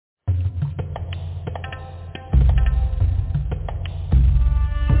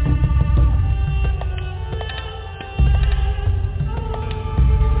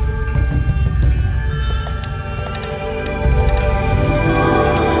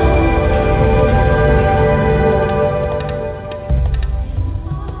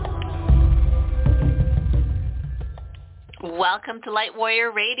welcome to Light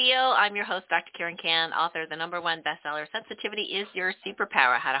Warrior Radio. I'm your host, Dr. Karen Can, author of the #1 bestseller, Sensitivity is Your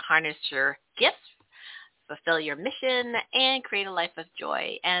Superpower, How to Harness Your Gifts, Fulfill Your Mission, and Create a Life of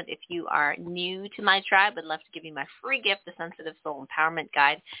Joy. And if you are new to my tribe, I'd love to give you my free gift, the Sensitive Soul Empowerment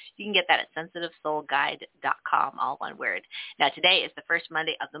Guide. You can get that at sensitivesoulguide.com, all one word. Now, today is the first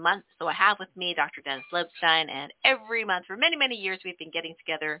Monday of the month, so I have with me Dr. Dennis Lobstein, and every month for many, many years, we've been getting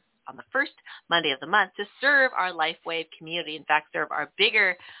together on the first Monday of the month to serve our LifeWave community. In fact, serve our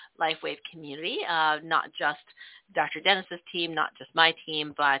bigger LifeWave community, not just Dr. Dennis's team, not just my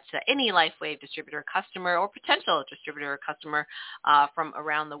team, but any LifeWave distributor, customer, or potential distributor or customer from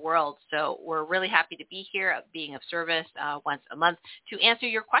around the world. So we're really happy to be here, being of service once a month to answer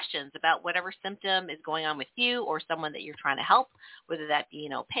your questions about whatever symptom is going on with you or someone that you're trying to help, whether that be,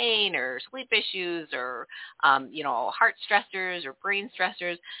 pain or sleep issues or, heart stressors or brain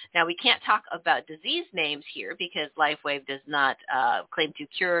stressors. Now, we can't talk about disease names here because LifeWave does not claim to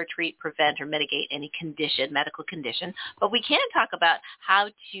cure, treat, prevent, or mitigate any medical condition, but we can talk about how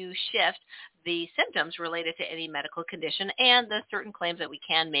to shift the symptoms related to any medical condition and the certain claims that we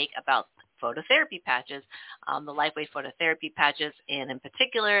can make about phototherapy patches, the LifeWave phototherapy patches, and in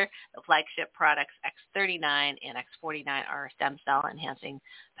particular, the flagship products X39 and X49 are stem cell enhancing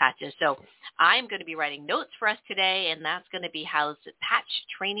patches. So I'm going to be writing notes for us today, and that's going to be housed at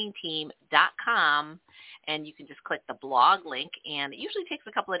patchtrainingteam.com, and you can just click the blog link, and it usually takes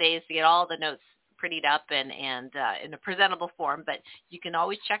a couple of days to get all the notes prettied up and in a presentable form, but you can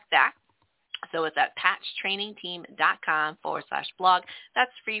always check that. So it's at patchtrainingteam.com/blog.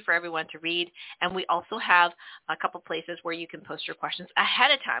 That's free for everyone to read. And we also have a couple places where you can post your questions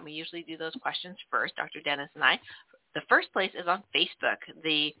ahead of time. We usually do those questions first, Dr. Dennis and I. The first place is on Facebook,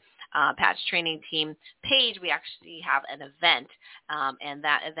 the Patch Training Team page. We actually have an event, and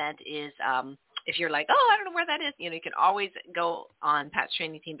that event is if you're like, I don't know where that is, you can always go on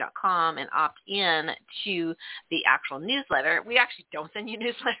patchtrainingteam.com and opt in to the actual newsletter. We actually don't send you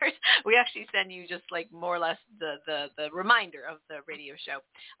newsletters. We actually send you just like more or less the reminder of the radio show,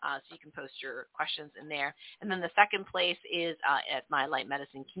 so you can post your questions in there. And then the second place is at my Light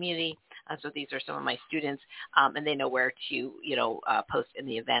Medicine community. So these are some of my students, and they know where to, post in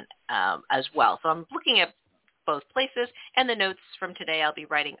the event as well. So I'm looking at both places, and the notes from today I'll be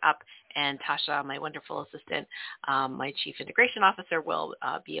writing up, and Tasha, my wonderful assistant, my chief integration officer, will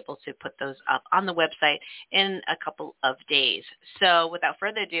be able to put those up on the website in a couple of days. So without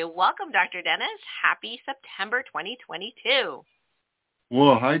further ado, welcome, Dr. Dennis. Happy September 2022.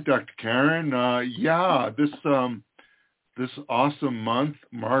 Well, hi, Dr. Karen. This awesome month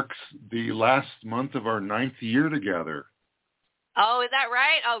marks the last month of our 9th year together. Oh, is that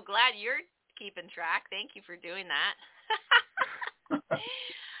right? Oh, glad you're keeping track. Thank you for doing that.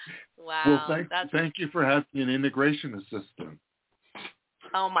 Wow. Well, thank you for having an integration assistant.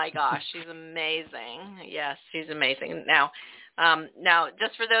 Oh my gosh, she's amazing. Yes, she's amazing. Now,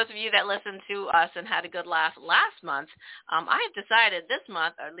 just for those of you that listened to us and had a good laugh last month, I have decided this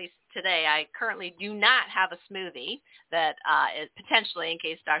month, or at least today, I currently do not have a smoothie that is potentially, in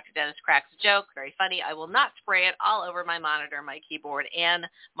case Dr. Dennis cracks a joke, very funny, I will not spray it all over my monitor, my keyboard, and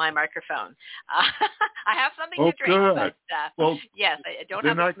my microphone. I have something to drink, good. But yes, I don't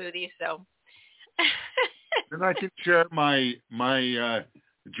have a smoothie, so. Then I can share my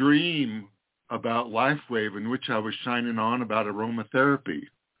dream about LifeWave, in which I was shining on about aromatherapy.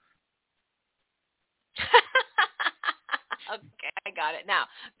 Okay, I got it. Now,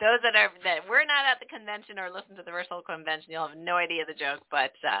 those that we're not at the convention or listen to the virtual convention, you'll have no idea the joke.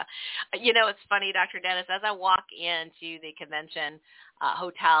 But it's funny, Dr. Dennis, as I walk into the convention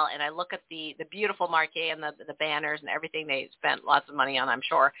hotel and I look at the beautiful marquee and the banners and everything they spent lots of money on, I'm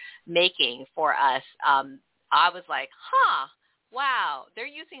sure, making for us, I was like, wow, they're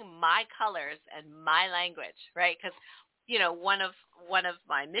using my colors and my language, right? Because, one of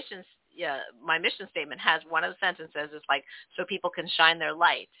my missions, my mission statement has one of the sentences is like, so people can shine their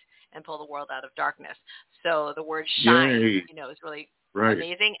light and pull the world out of darkness. So the word shine, Yay. is really right.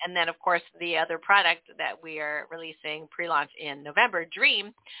 Amazing. And then, of course, the other product that we are releasing pre-launch in November,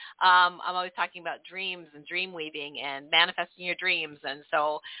 Dream. I'm always talking about dreams and dream weaving and manifesting your dreams. And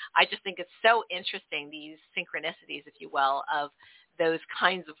so I just think it's so interesting, these synchronicities, if you will, of those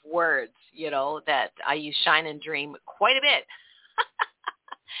kinds of words, that I use shine and dream quite a bit.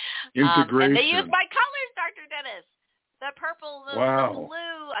 Integration. And they use my colors, Dr. Dennis. The purple, the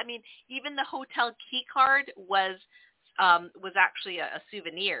blue. I mean, even the hotel key card was actually a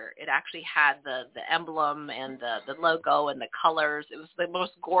souvenir. It actually had the emblem and the logo and the colors. It was the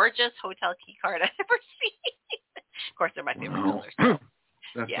most gorgeous hotel key card I've ever seen. Of course, they're my favorite colors. So.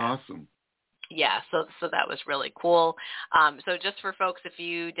 That's yeah. awesome. Yeah, so that was really cool. So just for folks, if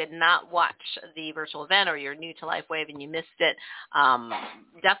you did not watch the virtual event or you're new to LifeWave and you missed it,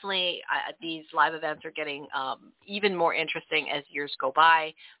 definitely these live events are getting even more interesting as years go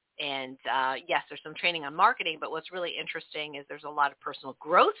by. And yes, there's some training on marketing, but what's really interesting is there's a lot of personal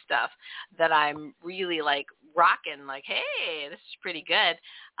growth stuff that I'm really like rocking. Like, hey, this is pretty good.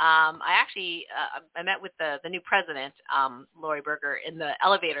 I actually I met with the new president, Lori Berger, in the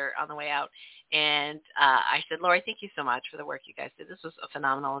elevator on the way out, and I said, Lori, thank you so much for the work you guys did. This was a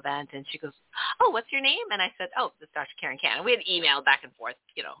phenomenal event. And she goes, oh, what's your name? And I said, oh, this is Dr. Karen Can. And we had emailed back and forth.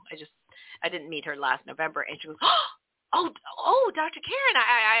 I didn't meet her last November, and she goes, oh, Dr. Karen,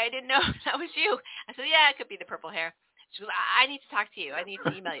 I didn't know that was you. I said, yeah, it could be the purple hair. She goes, I need to talk to you. I need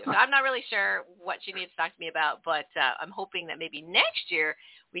to email you. So I'm not really sure what she needs to talk to me about, but I'm hoping that maybe next year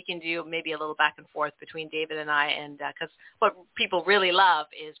we can do maybe a little back and forth between David and I, and because what people really love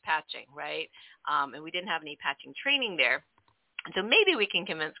is patching, right? And we didn't have any patching training there. So maybe we can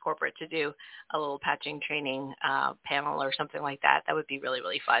convince corporate to do a little patching training panel or something like that. That would be really,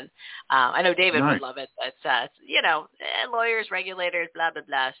 really fun. I know David would love it, but, lawyers, regulators, blah, blah,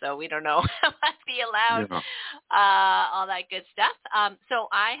 blah. So we don't know what be allowed, all that good stuff. So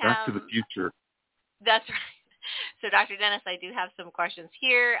I have... Back to the future. That's right. So Dr. Dennis, I do have some questions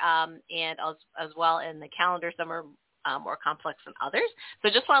here, and as well in the calendar. Some are more complex than others. So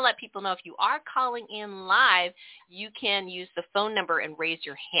just want to let people know, if you are calling in live, you can use the phone number and raise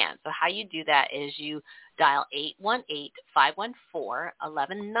your hand. So how you do that is you dial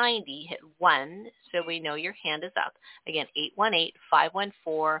 818-514-1190, hit 1 so we know your hand is up. Again,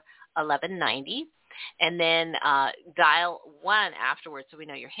 818-514-1190. And then dial 1 afterwards so we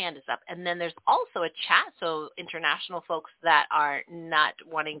know your hand is up. And then there's also a chat, so international folks that are not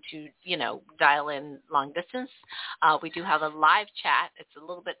wanting to, dial in long distance. We do have a live chat. It's a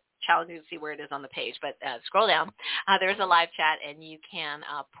little bit challenging to see where it is on the page, but scroll down. There's a live chat, and you can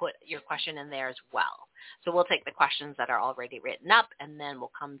put your question in there as well. So we'll take the questions that are already written up, and then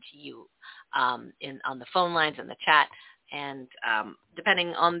we'll come to you on the phone lines and the chat. And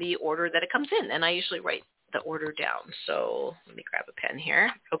depending on the order that it comes in. And I usually write the order down. So let me grab a pen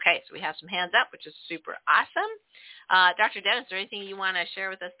here. Okay, so we have some hands up, which is super awesome. Dr. Dennis, is there anything you want to share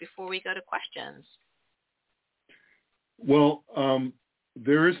with us before we go to questions? Well,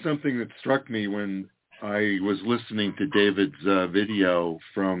 there is something that struck me when I was listening to David's video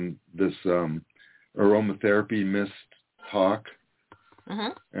from this aromatherapy mist talk.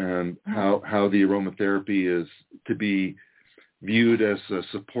 And how the aromatherapy is to be viewed as a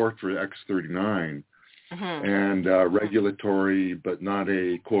support for X39 and regulatory, but not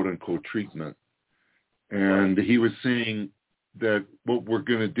a quote-unquote treatment. And he was saying that what we're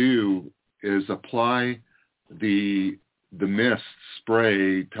going to do is apply the mist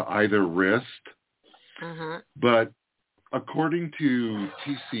spray to either wrist, but according to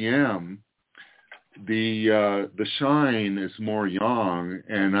TCM, the shine is more yang,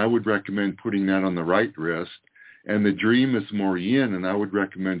 and I would recommend putting that on the right wrist, and the dream is more yin, and I would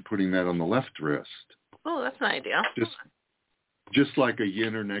recommend putting that on the left wrist. Oh, that's an idea. Just like a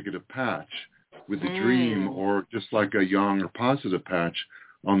yin or negative patch with the dream, or just like a yang or positive patch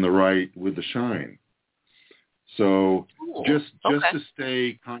on the right with the shine. So just to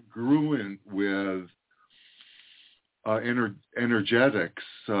stay congruent with energetics,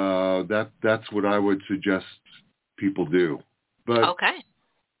 that's what I would suggest people do. But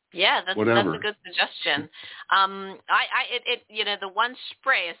yeah, that's a good suggestion. The one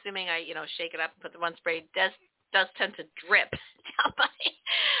spray, assuming I shake it up and put the one spray, does tend to drip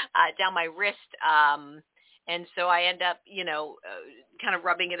down my wrist, and so I end up kind of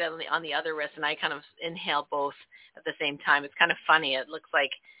rubbing it on the other wrist, and I kind of inhale both at the same time. It's kind of funny. It looks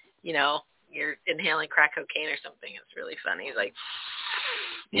like you're inhaling crack cocaine or something. It's really funny. It's like,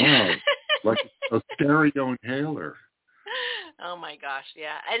 wow, like a stereo inhaler. Oh my gosh,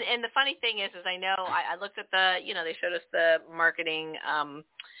 yeah. And the funny thing is I know I looked at they showed us the marketing,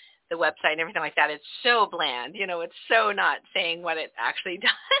 the website and everything like that. It's so bland, it's so not saying what it actually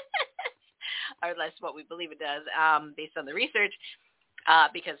does, or less what we believe it does, based on the research,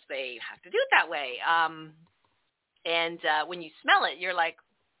 because they have to do it that way. And when you smell it, you're like,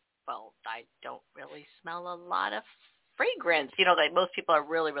 well, I don't really smell a lot of fragrance. Like most people are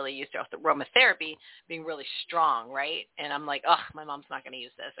really, really used to aromatherapy being really strong, right? And I'm like, oh, my mom's not going to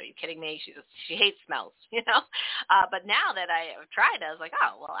use this. Are you kidding me? She hates smells, But now that I have tried it, I was like,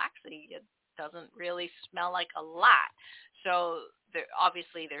 oh, well, actually, it doesn't really smell like a lot. So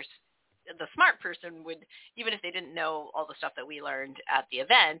obviously there's the smart person would, even if they didn't know all the stuff that we learned at the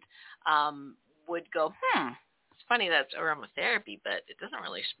event, would go, it's funny that's aromatherapy, but it doesn't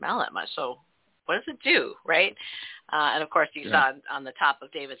really smell that much. So what does it do, right? And of course, you saw on the top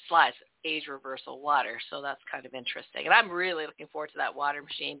of David's slides, age reversal water. So that's kind of interesting. And I'm really looking forward to that water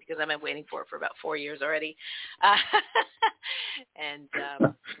machine because I've been waiting for it for about 4 years already. And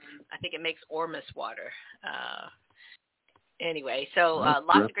I think it makes Ormus water. Anyway, so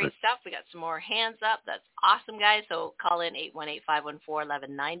lots of great stuff. We got some more hands up. That's awesome, guys. So call in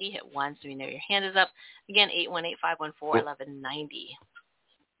 818-514-1190. Hit 1 so you know your hand is up. Again, 818-514-1190.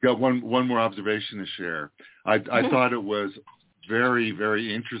 Got one more observation to share. I thought it was very,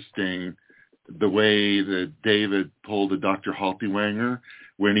 very interesting the way that David pulled a Dr. Haltiwanger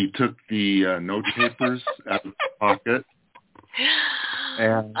when he took the note papers out of his pocket.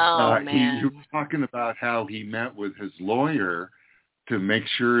 And he was talking about how he met with his lawyer to make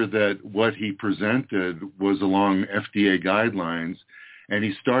sure that what he presented was along FDA guidelines. And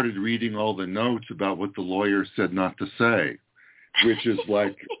he started reading all the notes about what the lawyer said not to say, which is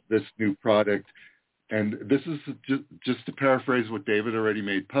like this new product. And this is just to paraphrase what David already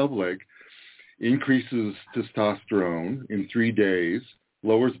made public, increases testosterone in 3 days,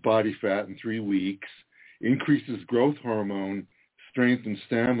 lowers body fat in 3 weeks, increases growth hormone, strength and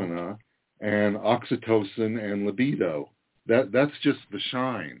stamina, and oxytocin and libido. That's just the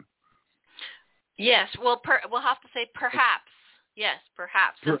shine. Yes, well, we'll have to say perhaps. Yes,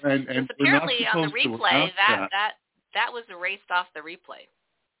 perhaps. And apparently on the replay, that was erased off the replay,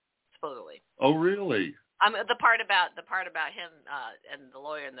 supposedly. Oh, really? The part about him and the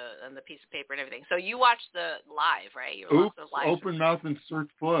lawyer and the piece of paper and everything. So you watched the live, right? You were also live. Open mouth, insert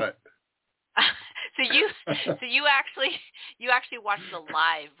foot. So you actually watched the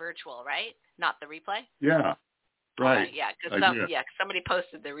live virtual, right? Not the replay? Yeah. Right. Okay, yeah, because somebody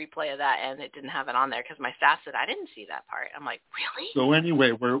posted the replay of that and it didn't have it on there because my staff said I didn't see that part. I'm like, really? So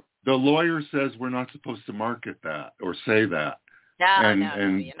anyway, the lawyer says we're not supposed to market that or say that. No,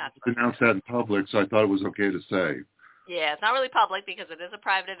 you're not supposed to announce that in public, so I thought it was okay to say. Yeah, it's not really public because it is a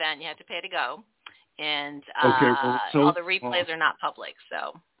private event. You have to pay to go, and all the replays are not public.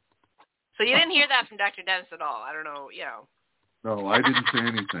 So you didn't hear that from Dr. Dennis at all. I don't know, No, I didn't say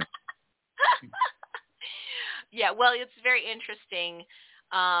anything. Yeah, well, it's very interesting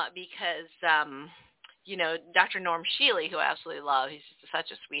because, Dr. Norm Shealy, who I absolutely love, he's just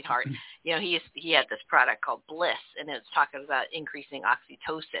such a sweetheart. He had this product called Bliss, and it's talking about increasing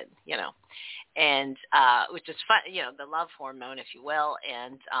oxytocin, and which is fun, the love hormone, if you will.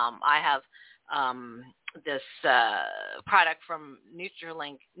 And I have this product from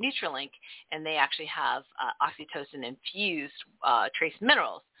Nutralink, and they actually have oxytocin infused trace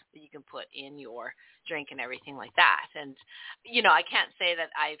minerals that you can put in your drink and everything like that. And, I can't say that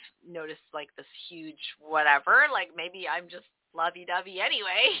I've noticed like this huge whatever, like maybe I'm just lovey-dovey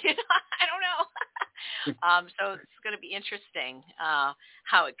anyway. I don't know. So it's going to be interesting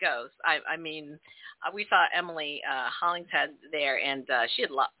how it goes. I mean, we saw Emily Hollingshead there, and she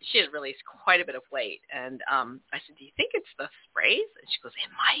had released quite a bit of weight. And I said, do you think it's the sprays? And she goes,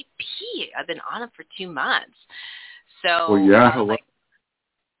 it might be. I've been on it for 2 months. So well, yeah,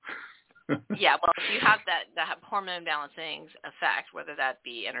 yeah, well, if you have that hormone balancing effect, whether that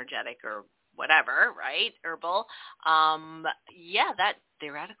be energetic or whatever, right, herbal, that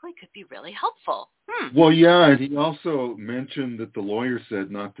theoretically could be really helpful. Well, yeah, and he also mentioned that the lawyer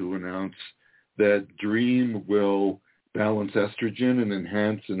said not to announce that Dream will balance estrogen and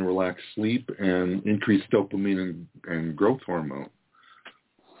enhance and relax sleep and increase dopamine and growth hormone.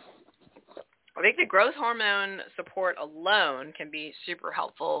 I think the growth hormone support alone can be super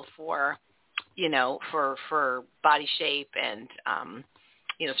helpful for, for body shape and,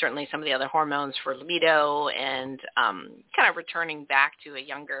 certainly some of the other hormones for libido and kind of returning back to a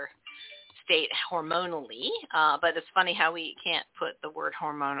younger state hormonally. But it's funny how we can't put the word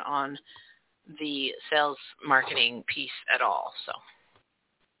hormone on the sales marketing piece at all. So.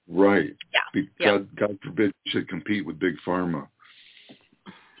 Right. Yeah. God forbid you should compete with big pharma.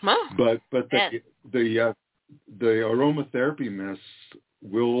 Huh. But the aromatherapy mists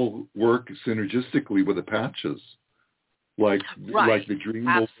will work synergistically with the patches, like the Dream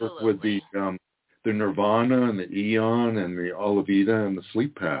will work with the Nirvana and the Eon and the Olivita and the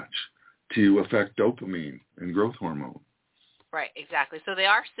Sleep Patch to affect dopamine and growth hormone. Right, exactly. So they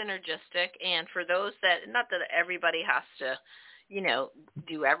are synergistic, and for those that, not that everybody has to,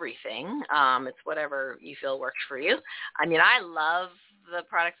 do everything. It's whatever you feel works for you. I mean, I love the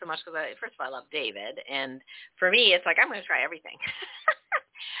product so much because, first of all, I love David. And for me, it's like, I'm going to try everything.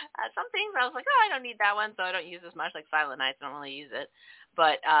 Some things I was like, I don't need that one, so I don't use as much, like Silent Nights. I don't really use it.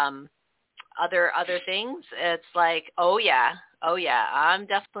 But other things, it's like, oh, yeah, I'm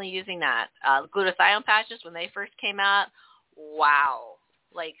definitely using that. Glutathione patches, when they first came out, wow.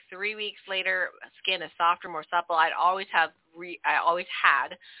 like 3 weeks later, skin is softer, more supple. I always had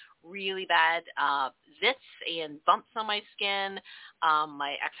really bad zits and bumps on my skin.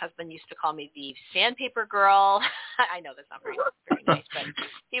 My ex-husband used to call me the sandpaper girl. I know that's not very nice, but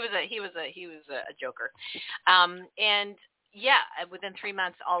he was a joker. And yeah, within 3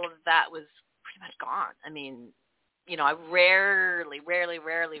 months, all of that was pretty much gone. I mean, I rarely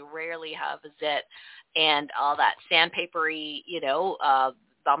have a zit, and all that sandpapery,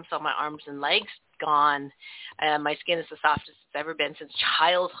 bumps on my arms and legs gone. My skin is the softest it's ever been since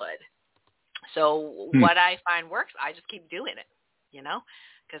childhood. So what I find works, I just keep doing it,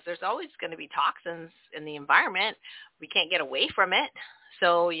 because there's always going to be toxins in the environment. We can't get away from it.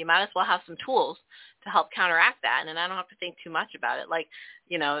 So you might as well have some tools to help counteract that. And I don't have to think too much about it. Like,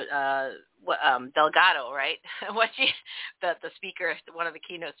 Delgado, right? The speaker, one of the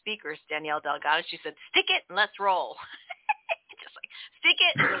keynote speakers, Danielle Delgado, she said, stick it and let's roll. Just like, stick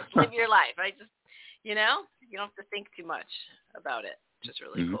it and just live your life. I just, you don't have to think too much about it. Which is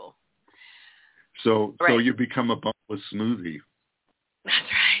really cool. So you become a bungless smoothie. That's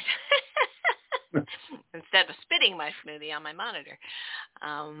right. Instead of spitting my smoothie on my monitor.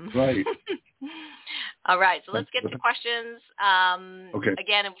 Right. All right, so let's get to questions. Okay.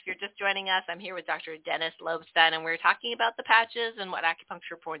 Again, if you're just joining us, I'm here with Dr. Dennis Lobstein, and we're talking about the patches and what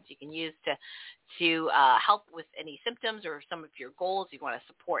acupuncture points you can use to help with any symptoms or some of your goals. You want to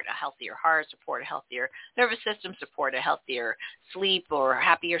support a healthier heart, support a healthier nervous system, support a healthier sleep or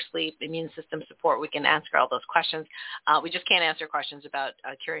happier sleep, immune system support. We can answer all those questions. We just can't answer questions about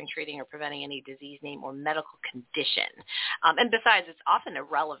curing, treating, or preventing any disease, name, or medical condition. And besides, it's often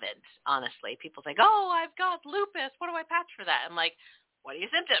irrelevant, honestly. People think, oh, I've got lupus. What do I patch for that? I'm like, what are your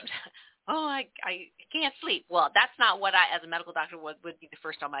symptoms? Oh, I can't sleep. Well, that's not what I, as a medical doctor, would be the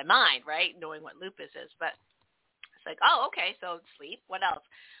first on my mind, right, knowing what lupus is. But it's like, oh, okay, so sleep. What else?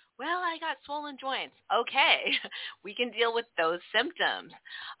 Well, I got swollen joints. Okay, we can deal with those symptoms.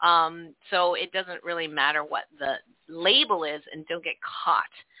 So it doesn't really matter what the label is, and don't get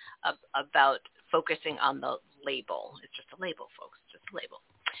caught about focusing on the label. It's just a label, folks, just a label.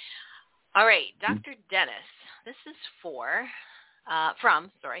 All right, Dr. Dennis, this is from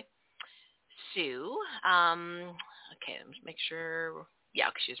Sue. Okay, let me make sure. Yeah,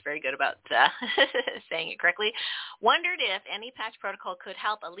 she was very good about saying it correctly. Wondered if any patch protocol could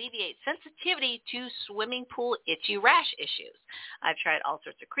help alleviate sensitivity to swimming pool itchy rash issues. I've tried all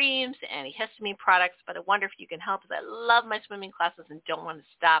sorts of creams, antihistamine products, but I wonder if you can help, as I love my swimming classes and don't want to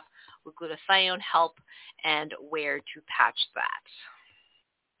stop. Would glutathione help, and where to patch that?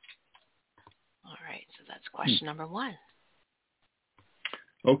 All right, so that's question number one.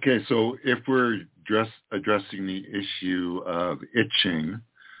 Okay, so if we're addressing the issue of itching,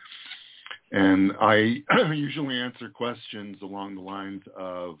 and I usually answer questions along the lines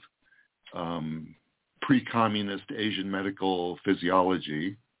of pre-communist Asian medical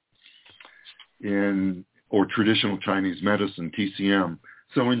physiology or traditional Chinese medicine, TCM.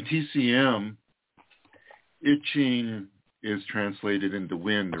 So in TCM, itching is translated into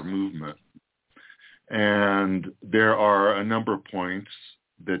wind or movement. And there are a number of points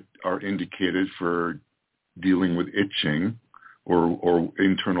that are indicated for dealing with itching or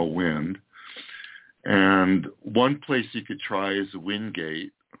internal wind. And one place you could try is a wind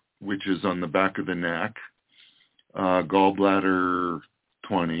gate, which is on the back of the neck, gallbladder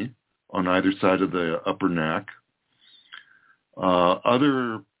 20 on either side of the upper neck.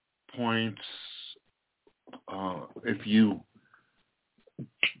 Other points, if you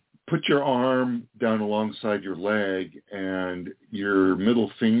put your arm down alongside your leg and your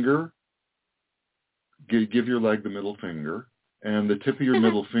middle finger, give your leg the middle finger, and the tip of your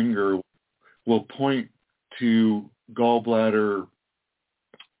middle finger will point to gallbladder,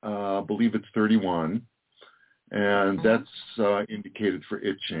 I believe it's 31, and that's indicated for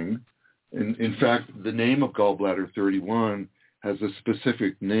itching. In fact, the name of gallbladder 31 has a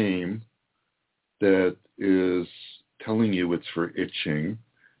specific name that is telling you it's for itching.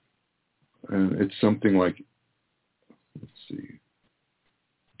 And it's something like, let's see, I'm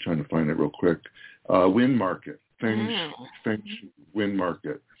trying to find it real quick. Wind market, Feng Shui wind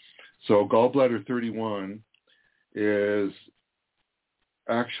market. So gallbladder 31 is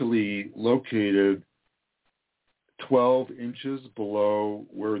actually located 12 inches below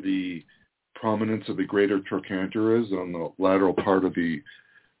where the prominence of the greater trochanter is on the lateral part of the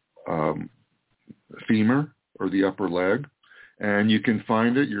femur or the upper leg. And you can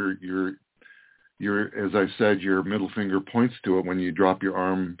find it, as I said, your middle finger points to it when you drop your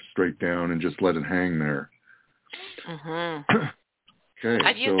arm straight down and just let it hang there. Okay,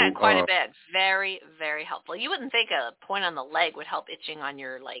 I've used so that quite a bit. Very, very helpful. You wouldn't think a point on the leg would help itching on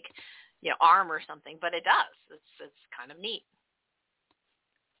your arm or something, but it does. It's kind of neat.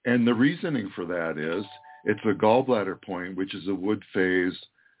 and the reasoning for that is it's a gallbladder point, which is a wood phase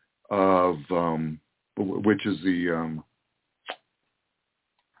of which is the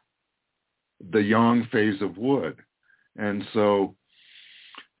yang phase of wood, and so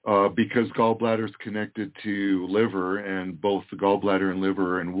because gallbladder is connected to liver, and both the gallbladder and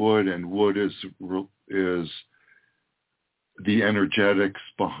liver and wood is the energetics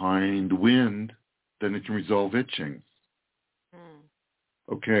behind wind, then it can resolve itching.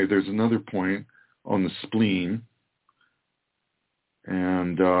 Okay, there's another point on the spleen,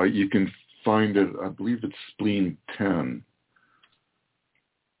 and you can find it, I believe it's spleen 10.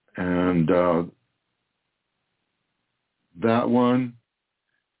 And that one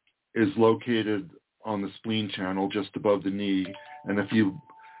is located on the spleen channel just above the knee. And if you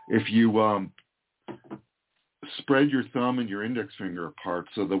spread your thumb and your index finger apart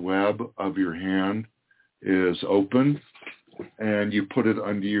so the web of your hand is open, and you put it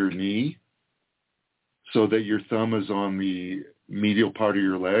under your knee so that your thumb is on the medial part of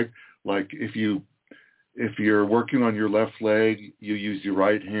your leg. Like if you're working on your left leg, you use your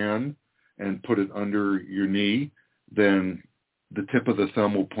right hand and put it under your knee, then the tip of the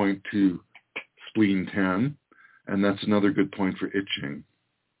thumb will point to spleen 10, and that's another good point for itching.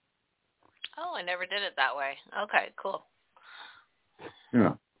 Oh, I never did it that way. Okay, cool.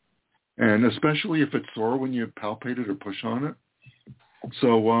 Yeah. And especially if it's sore when you palpate it or push on it.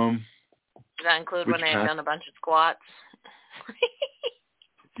 So, does that include when I've done a bunch of squats?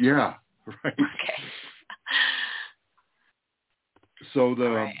 Yeah, right. Okay. So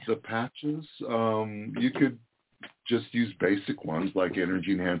the patches, you could just use basic ones like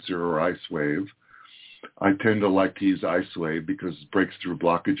Energy Enhancer or Ice Wave. I tend to like to use Ice Wave because it breaks through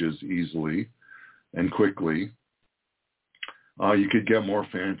blockages easily and quickly. You could get more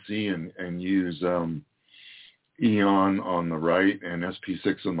fancy and use Eon on the right and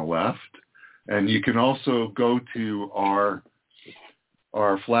SP6 on the left. And you can also go to our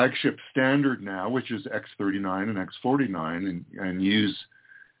flagship standard now, which is X39 and X49, and use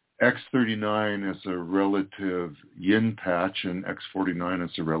X39 as a relative yin patch and X49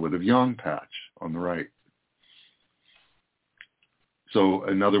 as a relative yang patch on the right. So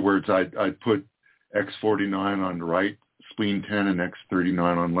in other words, I'd put X49 on the right spleen 10 and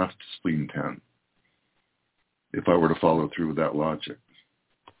X39 on left spleen 10 if I were to follow through with that logic.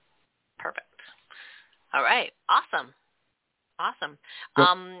 Perfect. All right. Awesome.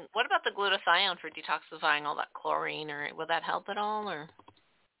 What about the glutathione for detoxifying all that chlorine, or will that help at all? Or?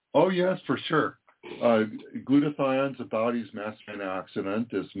 Oh, yes, for sure. Glutathione is the body's master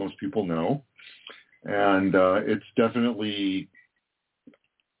antioxidant, as most people know, and it's definitely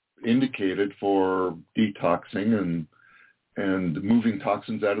indicated for detoxing and moving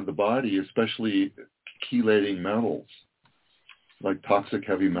toxins out of the body, especially chelating metals, like toxic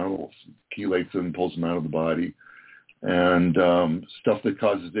heavy metals. Chelates them, pulls them out of the body. And stuff that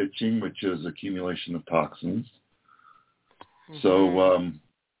causes itching, which is accumulation of toxins. Mm-hmm. So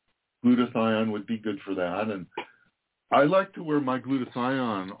glutathione would be good for that. And I like to wear my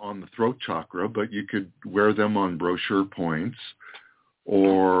glutathione on the throat chakra, but you could wear them on brochure points,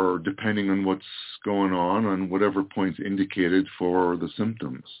 or depending on what's going on whatever points indicated for the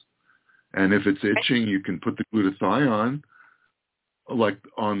symptoms. And if it's itching, you can put the glutathione like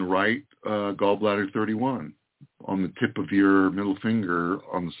on right gallbladder 31. On the tip of your middle finger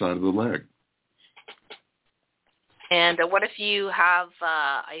on the side of the leg. And what if you have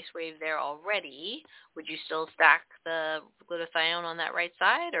Ice Wave there already? Would you still stack the glutathione on that right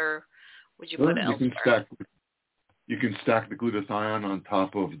side, or would you put it elsewhere? You can stack the glutathione on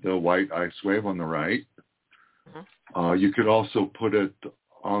top of the white Ice Wave on the right. Mm-hmm. You could also put it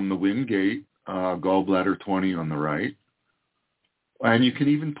on the Wingate gallbladder 20 on the right. And you can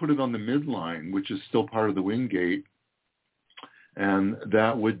even put it on the midline, which is still part of the Wingate, and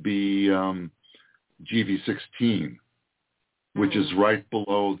that would be GV16, which is right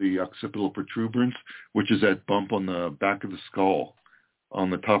below the occipital protuberance, which is that bump on the back of the skull,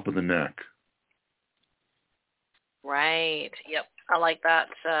 on the top of the neck. Right. Yep. I like that.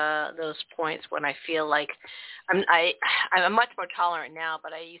 Those points when I feel like I'm much more tolerant now,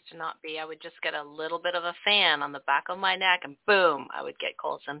 but I used to not be. I would just get a little bit of a fan on the back of my neck, and boom, I would get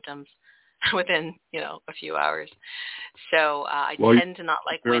cold symptoms within a few hours. So I tend to not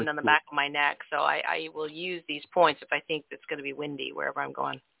like wind on the back of my neck, so I will use these points if I think it's going to be windy wherever I'm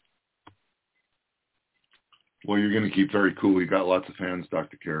going. Well, you're going to keep very cool. You got lots of fans,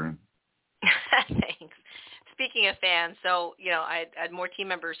 Dr. Karen. Thanks. speaking of fans, so, I had more team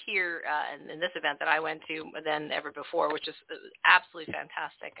members here in this event that I went to than ever before, which is absolutely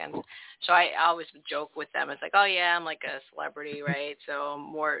fantastic. And so I always would joke with them. It's like, oh, yeah, I'm like a celebrity, right? So I'm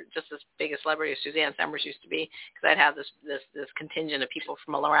more just as big a celebrity as Suzanne Summers used to be, because I'd have this contingent of people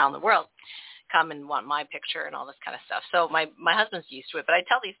from all around the world come and want my picture and all this kind of stuff. So my husband's used to it, but I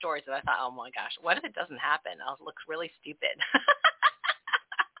tell these stories and I thought, oh, my gosh, what if it doesn't happen? I'll look really stupid.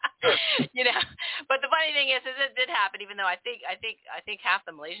 But the funny thing is it did happen, even though I think half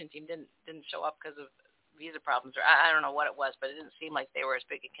the Malaysian team didn't show up because of visa problems, or I don't know what it was, but it didn't seem like they were as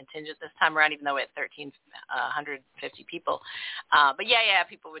big a contingent this time around, even though we had 1,350 people. But yeah,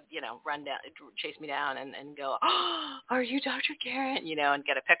 people would run down, chase me down, and go, oh, are you Dr. Karen? And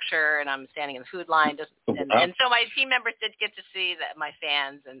get a picture, and I'm standing in the food line, and so my team members did get to see my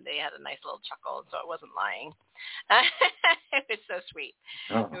fans, and they had a nice little chuckle, so I wasn't lying. It was so sweet.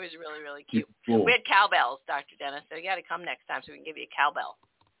 Oh, it was really, really cute. Cool. We had cowbells, Dr. Dennis, so you got to come next time so we can give you a cowbell.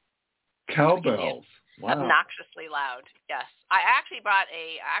 Cowbells. Wow. Obnoxiously loud. Yes, I actually brought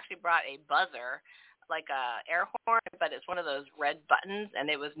a buzzer, like a air horn, but it's one of those red buttons, and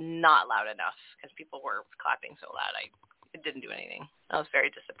it was not loud enough because people were clapping so loud. It didn't do anything. I was very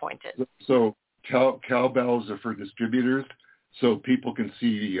disappointed. So cowbells are for distributors, so people can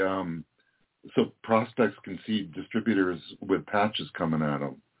see, so prospects can see distributors with patches coming at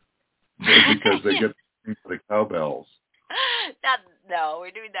them because they get the cowbells. No,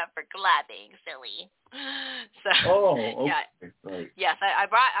 we're doing that for clapping, silly. So, okay. Yeah. Right. Yes, I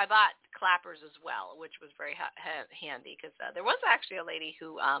bought clappers as well, which was very handy because there was actually a lady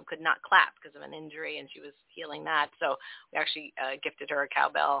who could not clap because of an injury, and she was healing that. So we actually gifted her a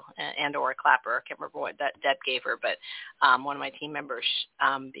cowbell and or a clapper. I can't remember what Deb gave her, but one of my team members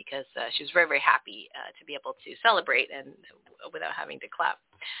because she was very, very happy to be able to celebrate and without having to clap.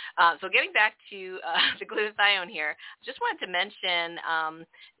 So getting back to the glutathione here, just wanted to mention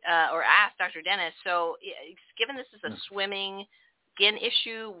or ask Dr. Dennis, so given this is a swimming skin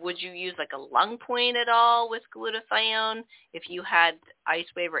issue, would you use like a lung point at all with glutathione if you had ice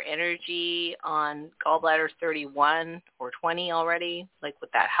wave or energy on gallbladder 31 or 20 already? Like,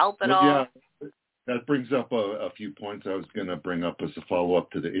 would that help at all? Yeah, that brings up a few points I was going to bring up as a follow-up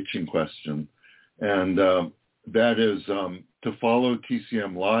to the itching question. And that is to follow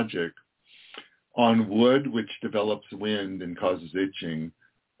TCM logic on wood, which develops wind and causes itching,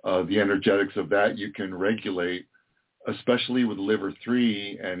 the energetics of that you can regulate, especially with liver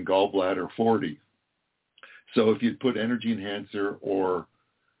 3 and gallbladder 40. So if you put energy enhancer or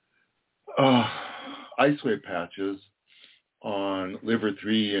ice wave patches on liver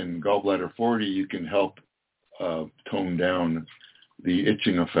 3 and gallbladder 40, you can help tone down the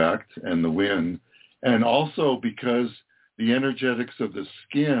itching effect and the wind. And also because the energetics of the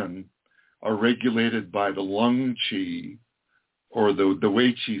skin are regulated by the lung qi or the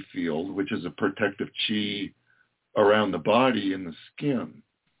wei qi field, which is a protective qi around the body in the skin.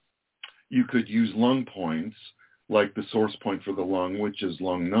 You could use lung points like the source point for the lung, which is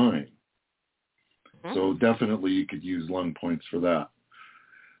lung 9. Mm-hmm. So definitely you could use lung points for that.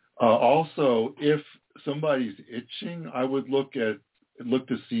 Also, if somebody's itching, I would look to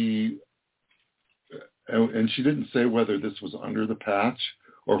see, and she didn't say whether this was under the patch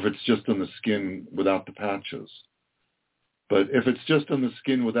or if it's just on the skin without the patches. But if it's just on the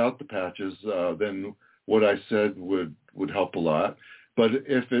skin without the patches, then what I said would help a lot. But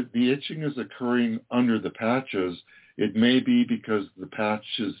if the itching is occurring under the patches, it may be because the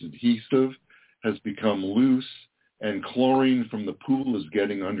patch's adhesive has become loose and chlorine from the pool is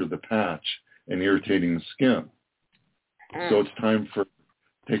getting under the patch and irritating the skin. So it's time for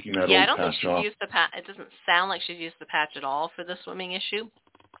taking that old patch off. Yeah, I don't think she's used the patch. It doesn't sound like she's used the patch at all for the swimming issue.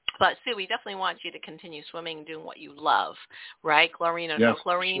 But, Sue, we definitely want you to continue swimming and doing what you love, right? Chlorine or no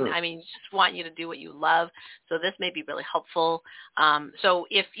chlorine. Sure. I mean, just want you to do what you love. So this may be really helpful. So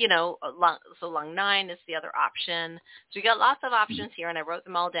if, lung 9 is the other option. So we got lots of options here, and I wrote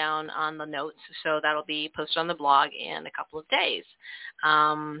them all down on the notes. So that'll be posted on the blog in a couple of days.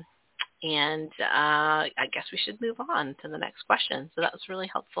 And I guess we should move on to the next question. So that was really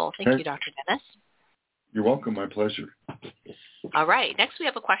helpful. Thank you, Dr. Dennis. You're welcome. My pleasure. All right. Next, we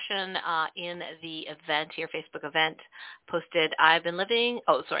have a question in the event here, Facebook event, posted. Alicia, I've been living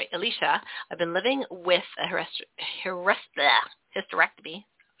with a hysterectomy.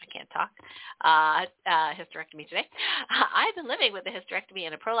 I can't talk. Hysterectomy today. I've been living with a hysterectomy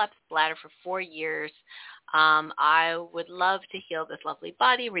and a prolapsed bladder for 4 years. I would love to heal this lovely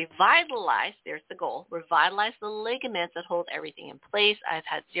body, revitalize, there's the goal, revitalize the ligaments that hold everything in place. I've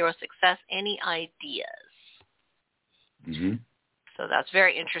had zero success. Any ideas? Mm-hmm. So that's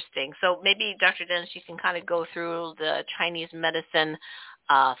very interesting. So maybe, Dr. Dennis, you can kind of go through the Chinese medicine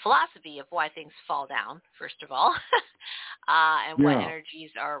philosophy of why things fall down, first of all, and what energies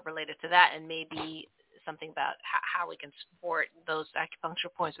are related to that, and maybe something about how we can support those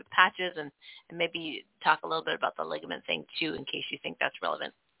acupuncture points with patches, and maybe talk a little bit about the ligament thing, too, in case you think that's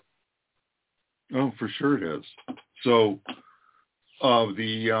relevant. Oh, for sure it is. So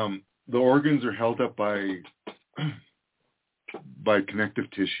the organs are held up by connective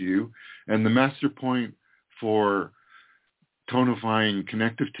tissue, and the master point for tonifying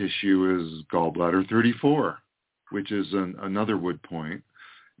connective tissue is gallbladder 34, which is another wood point,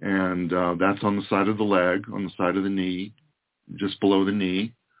 and that's on the side of the leg, on the side of the knee, just below the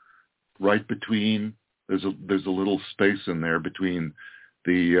knee, right between. There's a little space in there between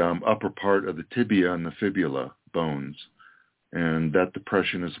the upper part of the tibia and the fibula bones, and that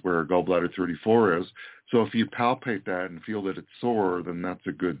depression is where gallbladder 34 is. So if you palpate that and feel that it's sore, then that's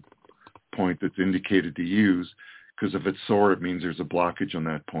a good point that's indicated to use, because if it's sore, it means there's a blockage on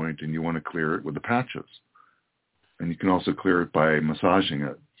that point, and you want to clear it with the patches. And you can also clear it by massaging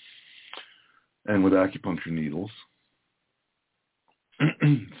it and with acupuncture needles.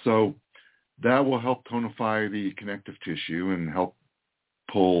 So that will help tonify the connective tissue and help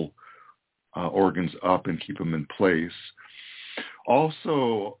pull organs up and keep them in place.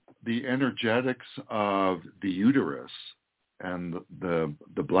 Also, the energetics of the uterus and the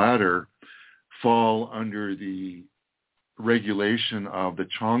bladder fall under the regulation of the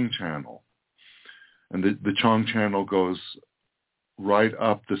Chong channel. And the Chong channel goes right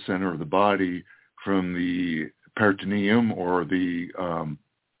up the center of the body from the peritoneum, or the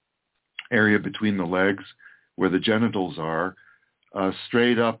area between the legs where the genitals are,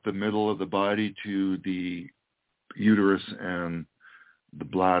 straight up the middle of the body to the uterus and the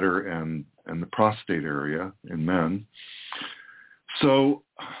bladder and the prostate area in men. So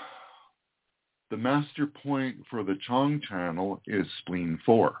the master point for the Chong channel is spleen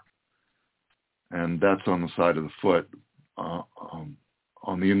 4, and that's on the side of the foot,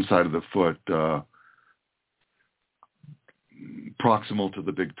 on the inside of the foot, proximal to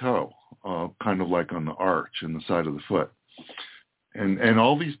the big toe, kind of like on the arch in the side of the foot. And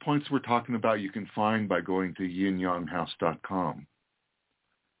all these points we're talking about you can find by going to yinyanghouse.com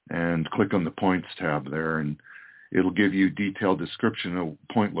and click on the points tab there, and it'll give you detailed description of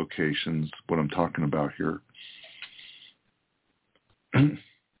point locations, what I'm talking about here.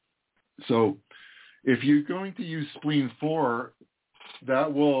 So if you're going to use spleen 4,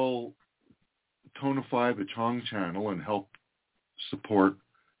 that will tonify the Chong channel and help support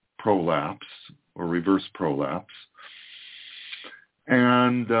prolapse or reverse prolapse.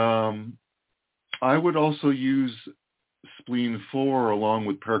 And I would also use spleen 4 along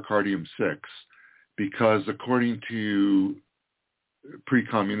with pericardium 6, because according to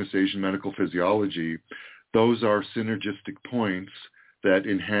pre-communist Asian medical physiology, those are synergistic points that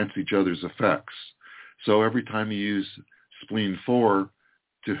enhance each other's effects. So every time you use spleen 4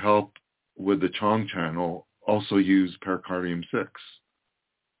 to help with the Chong channel, also use pericardium 6.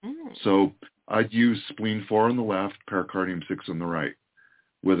 So I'd use spleen 4 on the left, pericardium 6 on the right,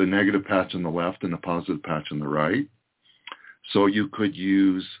 with a negative patch on the left and a positive patch on the right. So you could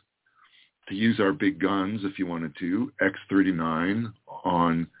use our big guns, if you wanted to, X39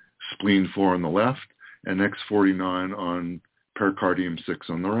 on spleen 4 on the left and X49 on pericardium 6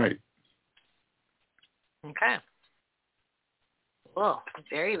 on the right. Okay. Cool.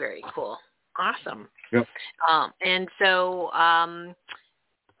 Very, very cool. Awesome. Yep. And so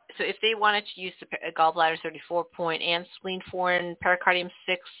if they wanted to use the gallbladder 34 point and spleen 4 and pericardium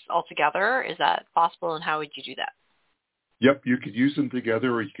 6 altogether, is that possible, and how would you do that? Yep, you could use them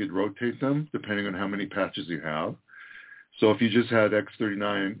together, or you could rotate them depending on how many patches you have. So if you just had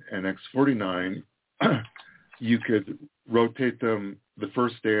X39 and X49, you could rotate them the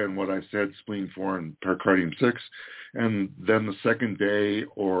first day on what I said, spleen 4 and pericardium 6, and then the second day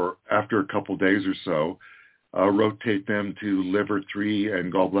or after a couple days or so, rotate them to liver 3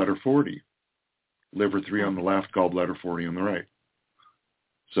 and gallbladder 40. Liver 3 on the left, gallbladder 40 on the right.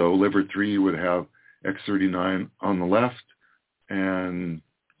 So liver 3 would have X39 on the left, and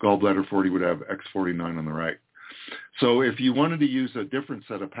gallbladder 40 would have X49 on the right. So if you wanted to use a different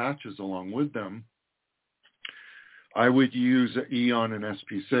set of patches along with them, I would use Eon and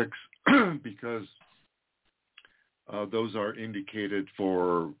SP6 because those are indicated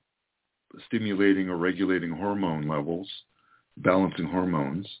for stimulating or regulating hormone levels, balancing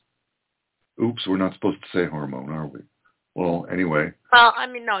hormones. Oops, we're not supposed to say hormone, are we? Well, anyway. Well, I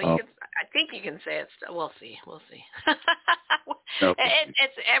mean, no, you can. I think you can say it's. We'll see. Okay.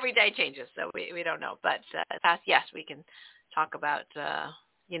 It's every day changes, so we don't know. But yes, we can talk about,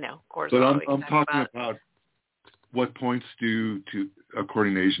 cortisol. But We can I'm talking about what points do to,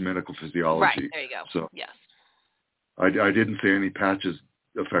 according to Asian medical physiology. Right, there you go. So yes. I didn't say any patches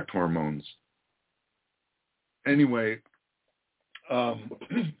affect hormones. Anyway,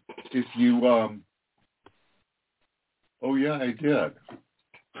 if you, oh yeah, I did.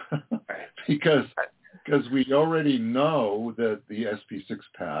 because we already know that the SP6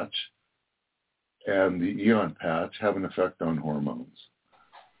 patch and the Eon patch have an effect on hormones.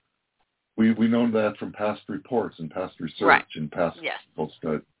 We know that from past reports and past research and past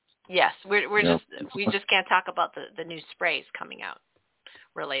studies. Yes, we just can't talk about the new sprays coming out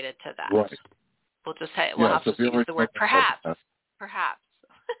related to that. Right. We'll just we'll have to use the word perhaps. Perhaps.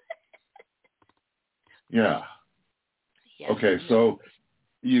 Yeah. Yes. Okay, so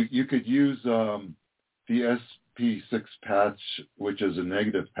you could use the SP6 patch, which is a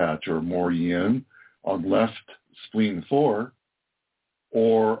negative patch or more yin, on left spleen 4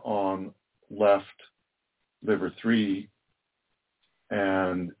 or on left liver 3,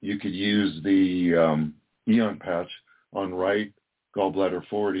 and you could use the Eon patch on right gallbladder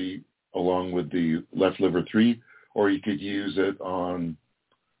 40 along with the left liver 3, or you could use it on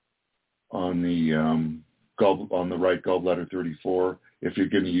the right gallbladder 34 if you're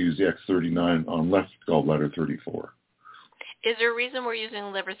going to use the X39 on left gallbladder 34. Is there a reason we're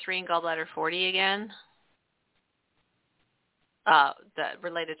using liver 3 and gallbladder 40 again? That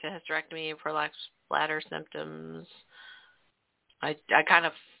related to hysterectomy, prolapsed bladder symptoms. I kind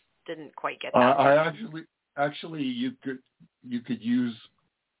of didn't quite get that. I actually you could use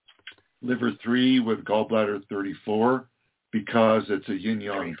liver 3 with gallbladder 34 because it's a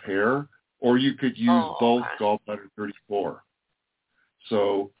yin-yang pair, or you could use both gallbladder 34.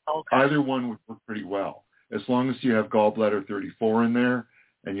 So either one would work pretty well. As long as you have gallbladder 34 in there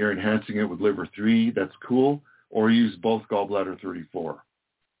and you're enhancing it with liver 3, that's cool, or use both gallbladder 34.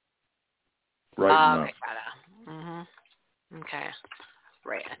 Right enough. Okay, got it. Mm-hmm. Okay.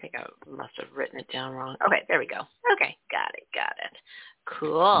 Right, I think I must have written it down wrong. Okay, there we go. Okay, got it.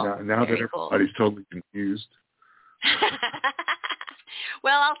 Cool. Now that everybody's totally confused.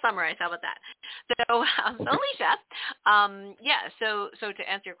 Well, I'll summarize. How about that? So, Alicia, so to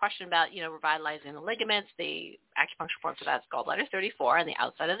answer your question about, revitalizing the ligaments, the acupuncture point for that is gallbladder 34 on the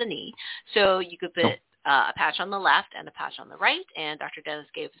outside of the knee. So you could put a patch on the left and a patch on the right, and Dr. Dennis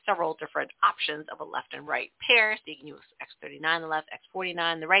gave several different options of a left and right pair. So you can use X39 on the left, X49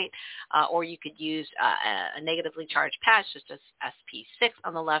 on the right, or you could use a negatively charged patch, such as SP6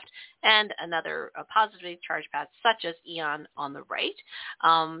 on the left, and another positively charged patch, such as Eon on the right.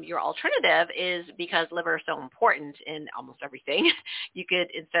 Your alternative is, because liver is so important in almost everything, you could,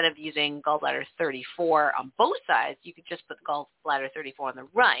 instead of using gallbladder 34 on both sides, you could just put the gallbladder 34 on the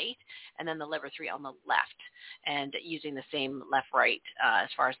right and then the liver 3 on the left, and using the same left-right as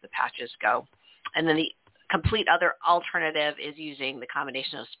far as the patches go. And then the complete other alternative is using the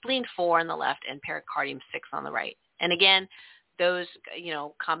combination of spleen 4 on the left and pericardium 6 on the right. And again, those,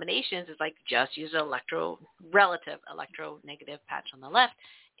 combinations is like just use an relative electronegative patch on the left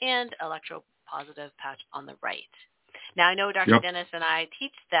and electropositive patch on the right. Now, I know Dr. Dennis and I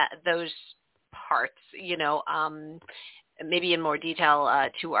teach those parts, maybe in more detail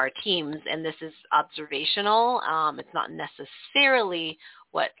to our teams, and this is observational. It's not necessarily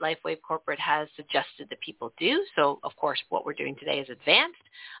what LifeWave Corporate has suggested that people do. So, of course, what we're doing today is advanced.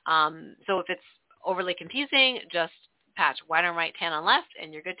 So if it's overly confusing, just patch white on right, tan on left,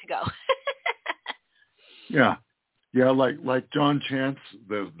 and you're good to go. Yeah, like John Chance,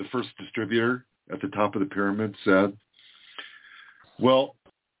 the first distributor at the top of the pyramid, said, well,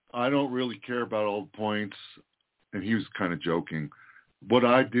 I don't really care about all the points. And he was kind of joking. What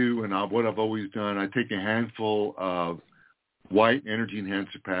I do and what I've always done, I take a handful of white energy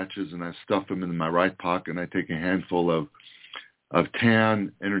enhancer patches and I stuff them in my right pocket, and I take a handful of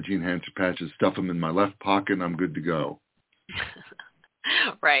tan energy enhancer patches, stuff them in my left pocket, and I'm good to go.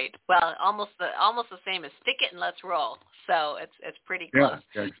 Right. Well, almost the same as stick it and let's roll. So it's pretty close.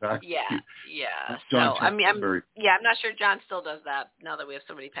 Yeah, exactly. Yeah. John So I'm not sure John still does that now that we have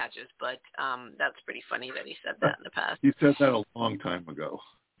so many patches, but that's pretty funny that he said that in the past. He said that a long time ago.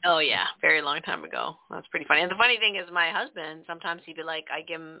 Oh yeah, very long time ago. That's pretty funny. And the funny thing is, my husband, sometimes he'd be like, I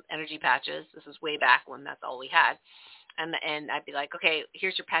give him energy patches. This is way back when that's all we had, and I'd be like, okay,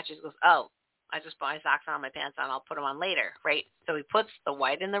 here's your patches. He goes, oh, I just put my socks on, my pants on, I'll put them on later, right? So he puts the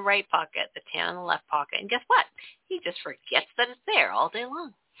white in the right pocket, the tan in the left pocket, and guess what? He just forgets that it's there all day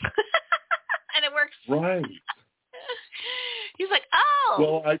long. And it works. Right. He's like,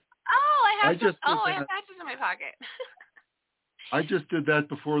 I have patches in my pocket. I just did that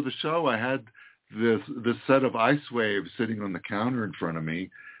before the show. I had this set of ice waves sitting on the counter in front of me,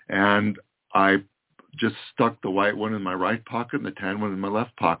 and I just stuck the white one in my right pocket and the tan one in my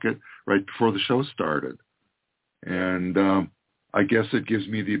left pocket right before the show started. And I guess it gives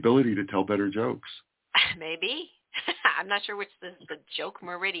me the ability to tell better jokes. Maybe. I'm not sure which is the joke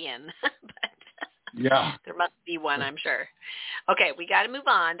meridian, but yeah, there must be one, I'm sure. Okay, we got to move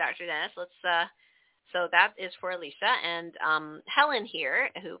on, Dr. Dennis. Let's. So that is for Alicia and Helen here,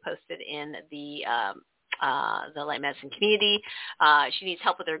 who posted in the light medicine community. She needs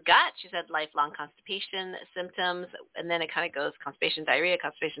help with her gut. She's had lifelong constipation symptoms, and then it kind of goes constipation, diarrhea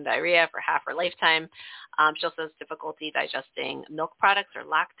for half her lifetime. She also has difficulty digesting milk products or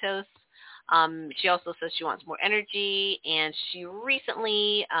lactose. She also says she wants more energy, and she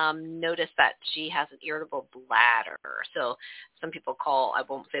recently noticed that she has an irritable bladder. So some people call, I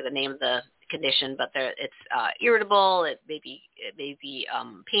won't say the name of the condition, but it's irritable. It may be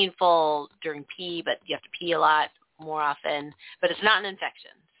painful during pee, but you have to pee a lot more often. But it's not an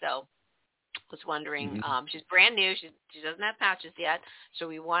infection. So I was wondering, she's brand new. She doesn't have patches yet, so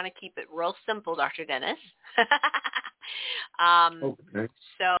we want to keep it real simple, Dr. Dennis. Okay.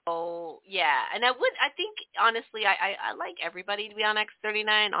 So, yeah, and I think, honestly, I like everybody to be on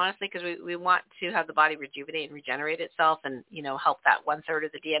X39, honestly, because we want to have the body rejuvenate and regenerate itself and, help that 1/3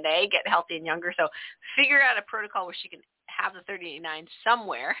 of the DNA get healthy and younger. So figure out a protocol where she can have the 39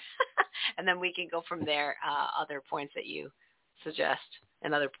 somewhere, and then we can go from there, other points that you suggest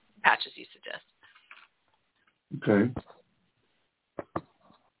and other patches you suggest. Okay.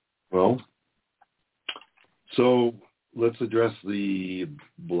 Well, so let's address the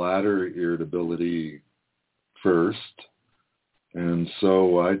bladder irritability first. And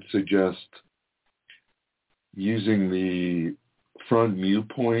so I'd suggest using the front mu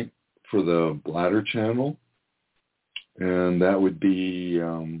point for the bladder channel, and that would be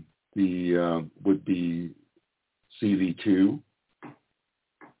CV2.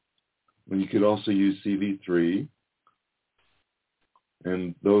 And you could also use CV3,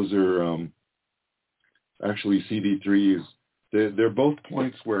 and those are actually CV3 is they're both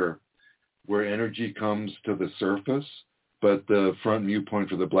points where energy comes to the surface, but the front mu point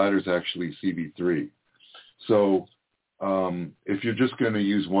for the bladder is actually CV3. So if you're just going to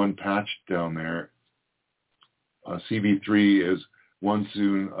use one patch down there, CV3 is 1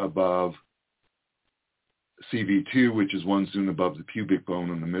 zoon above CV2, which is 1 zoon above the pubic bone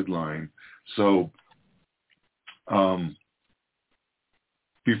in the midline. So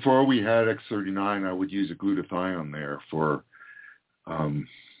before we had X39, I would use a glutathione there for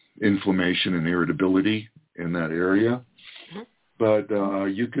inflammation and irritability in that area. Mm-hmm. But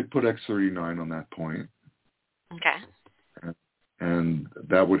you could put X39 on that point. Okay. And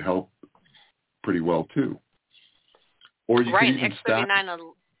that would help pretty well, too. Or you could even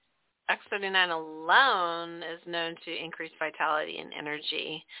X39 alone is known to increase vitality and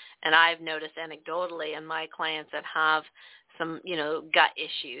energy. And I've noticed anecdotally in my clients that have some, gut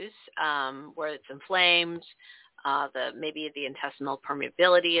issues where it's inflamed, maybe the intestinal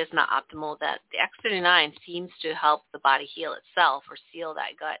permeability is not optimal, that the X39 seems to help the body heal itself or seal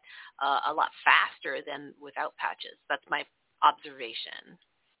that gut a lot faster than without patches. That's my observation.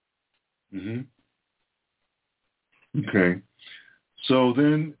 Mm-hmm. Okay. So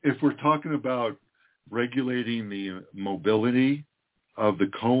then if we're talking about regulating the mobility of the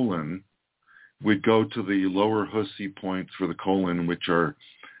colon, we'd go to the lower Hussey points for the colon, which are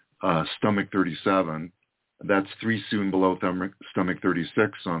stomach 37. That's 3 zoon below stomach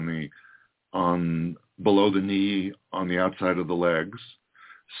 36 on below the knee on the outside of the legs.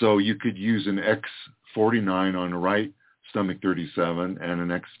 So you could use an X49 on the right stomach 37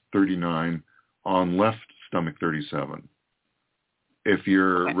 and an X39 on left stomach 37. If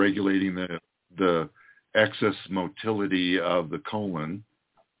you're regulating the excess motility of the colon,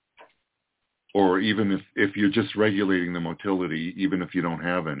 or even if you're just regulating the motility, even if you don't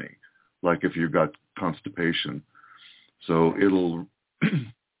have any, like if you've got constipation. So it'll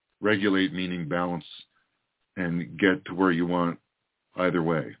regulate, meaning balance, and get to where you want either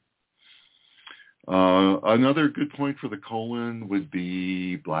way. Another good point for the colon would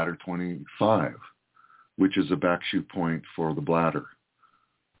be bladder 25, which is a back chute point for the bladder.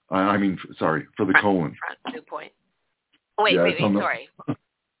 For the colon. Front chute point. Wait, sorry.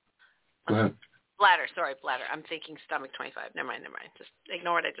 Go ahead. Bladder. I'm thinking stomach 25. Never mind. Just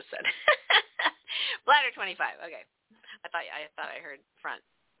ignore what I just said. Bladder 25. Okay. I thought I heard front.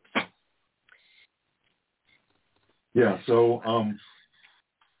 Yeah. So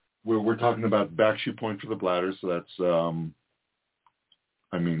we're talking about back chute point for the bladder. So that's for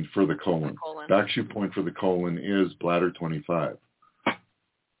the colon. Back chute point for the colon is bladder 25.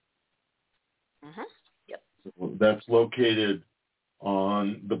 that's located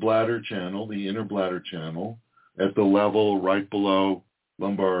on the bladder channel, the inner bladder channel, at the level right below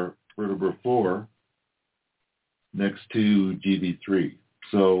lumbar vertebra 4, next to GB3.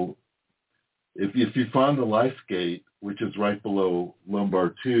 So if you find the life gate, which is right below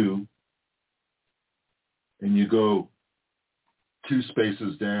lumbar 2, and you go 2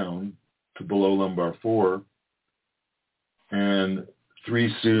 spaces down to below lumbar 4, and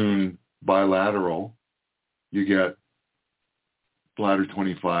 3 soon bilateral, you get bladder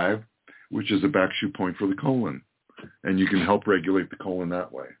 25, which is a back shoe point for the colon. And you can help regulate the colon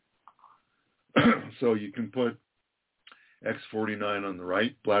that way. So you can put X49 on the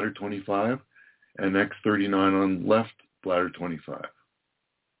right, bladder 25, and X39 on left, bladder 25.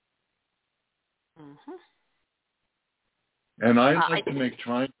 Mm-hmm. And I like to make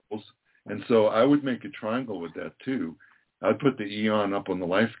triangles, and so I would make a triangle with that too. I'd put the Eon up on the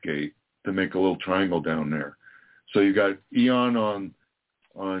life gate to make a little triangle down there. So you got Eon on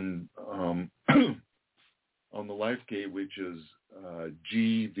on the life gate, which is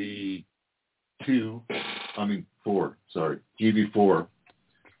GB4,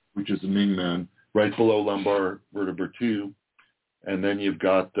 which is the Ming Man, right below lumbar vertebra 2. And then you've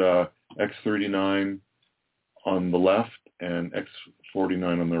got X39 on the left and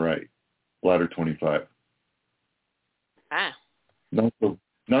X49 on the right, bladder 25. Ah.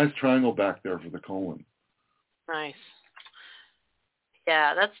 Nice triangle back there for the colon. Nice.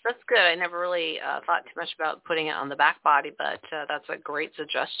 Yeah, that's good. I never really thought too much about putting it on the back body, but that's a great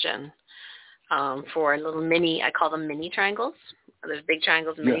suggestion for a little mini. I call them mini triangles. There's big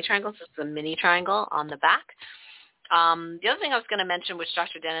triangles and mini triangles. This is a mini triangle on the back. The other thing I was going to mention, which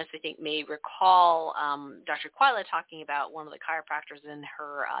Dr. Dennis, I think, may recall, Dr. Quila talking about, one of the chiropractors in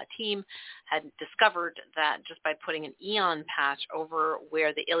her team had discovered that just by putting an Eon patch over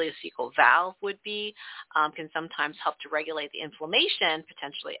where the ileocecal valve would be can sometimes help to regulate the inflammation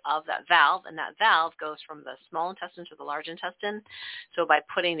potentially of that valve, and that valve goes from the small intestine to the large intestine. So by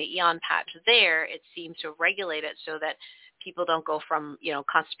putting the Eon patch there, it seems to regulate it so that people don't go from,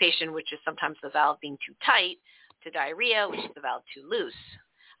 constipation, which is sometimes the valve being too tight, to diarrhea, which is the valve too loose.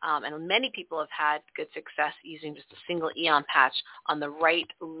 And many people have had good success using just a single Eon patch on the right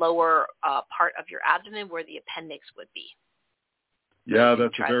lower part of your abdomen where the appendix would be. Yeah,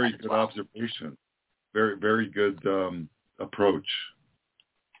 that's a very good observation. Very, very good approach.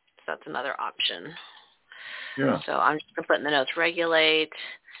 So that's another option. Yeah. So I'm just going to put in the notes, regulate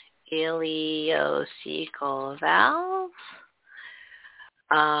ileocecal valve.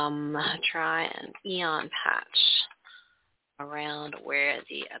 Try an Eon patch around where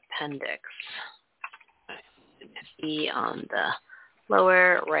the appendix would be on the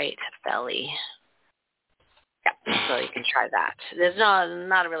lower right belly. Yep, so you can try that. There's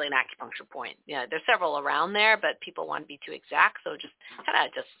not really an acupuncture point. Yeah, there's several around there, but people want to be too exact, so just kind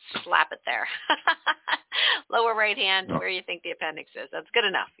of just slap it there. Lower right hand, where you think the appendix is. That's good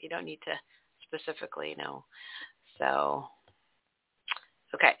enough. You don't need to specifically know. So...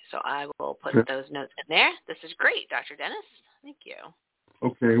 okay, so I will put those notes in there. This is great, Dr. Dennis. Thank you.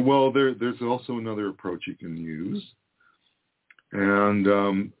 Okay, well, there's also another approach you can use, and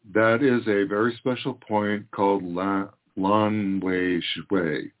that is a very special point called Lanwei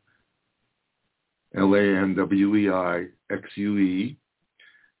Shui, Lanweixue,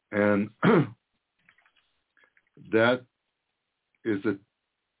 and that is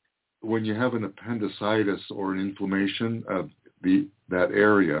when you have an appendicitis or an inflammation of that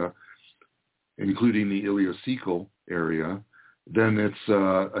area, including the ileocecal area, then it's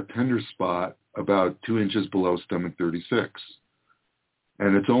a tender spot about 2 inches below stomach 36.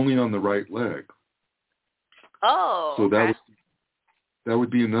 And it's only on the right leg. Oh, so okay. that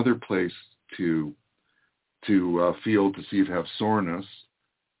would be another place to feel to see if you have soreness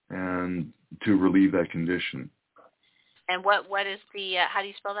and to relieve that condition. And what is the, how do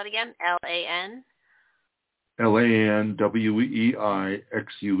you spell that again? L-A-N? Lanweixue,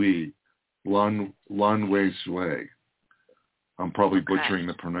 Lanweixue. I'm probably butchering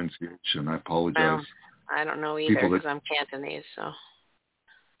the pronunciation. I apologize. Well, I don't know either because I'm Cantonese. So,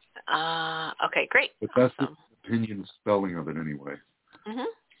 okay, great. But that's the opinion spelling of it anyway. Mhm.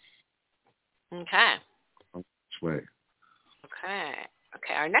 Okay. Way. Okay.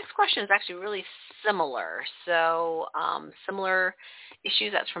 Okay. Our next question is actually really similar. So, similar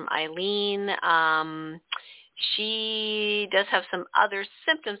issues. That's from Eileen. She does have some other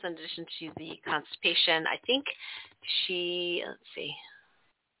symptoms in addition to the constipation. I think let's see.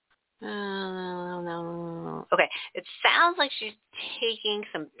 No. Okay. It sounds like she's taking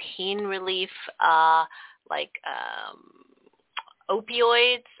some pain relief, like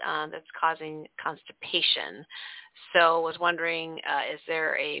opioids that's causing constipation. So I was wondering, is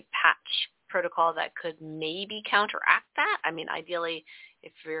there a patch protocol that could maybe counteract that? I mean, ideally,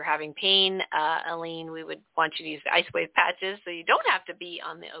 if you're having pain, Aline, we would want you to use the ice wave patches so you don't have to be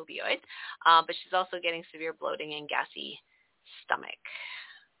on the opioids. But she's also getting severe bloating and gassy stomach.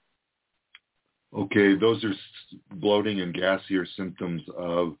 Okay, those are bloating and gassy are symptoms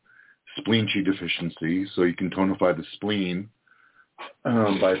of spleen Qi deficiency. So you can tonify the spleen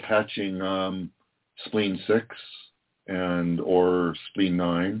by patching spleen 6 and or spleen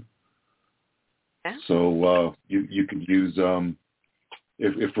 9. Yeah. So you could use,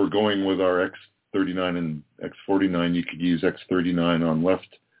 if we're going with our X39 and X49, you could use X39 on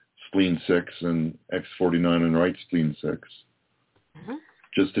left spleen 6 and X49 on right spleen 6,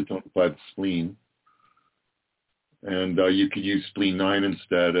 just to tonify the spleen. And you could use spleen 9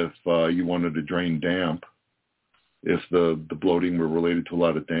 instead if you wanted to drain damp, if the bloating were related to a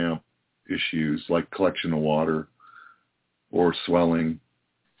lot of damp issues like collection of water or swelling,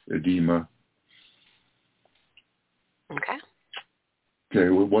 edema. Okay. Okay,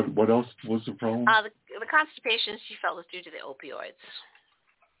 what else was the problem? The constipation she felt was due to the opioids.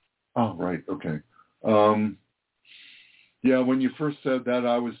 Oh, right, okay. Yeah, when you first said that,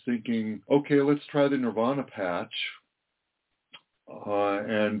 I was thinking, okay, let's try the Nirvana patch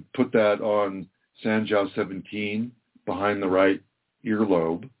and put that on Sanjiao 17 behind the right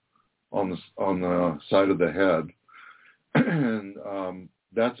earlobe on the side of the head. And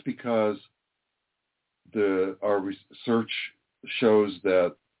that's because our research shows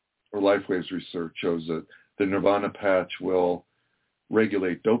that, or LifeWave's research shows that the Nirvana patch will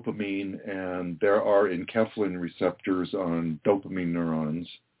regulate dopamine, and there are enkephalin receptors on dopamine neurons,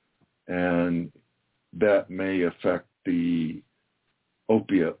 and that may affect the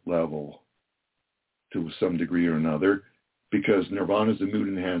opiate level to some degree or another, because Nirvana is a mood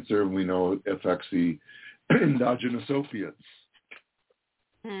enhancer, and we know it affects the endogenous opiates.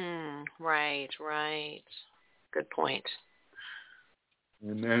 Right. Good point.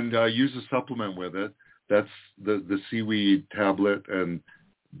 And use a supplement with it. That's the seaweed tablet, and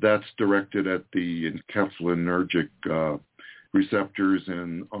that's directed at the enkephalinanergic receptors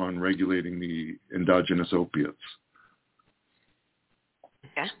and on regulating the endogenous opiates.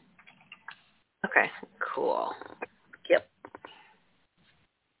 Okay, cool. Yep.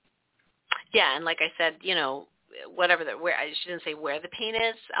 Yeah, and like I said, she didn't say where the pain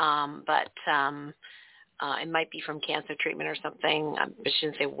is, but it might be from cancer treatment or something, but she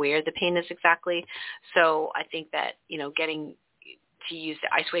didn't say where the pain is exactly. So I think that, getting to use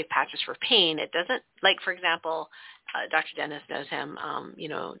the ice wave patches for pain, it doesn't, like, for example, Dr. Dennis knows him,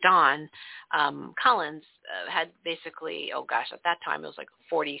 Don Collins had basically, at that time it was like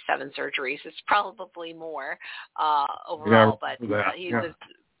 47 surgeries. It's probably more overall, but he was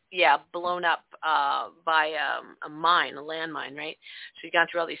blown up by a landmine, right? So he'd gone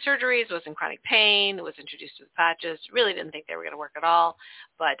through all these surgeries, was in chronic pain, was introduced to the patches, really didn't think they were going to work at all.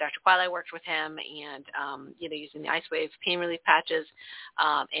 But Dr. Quiley worked with him and, using the ice wave pain relief patches,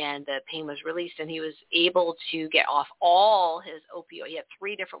 and the pain was released, and he was able to get off all his opioid. He had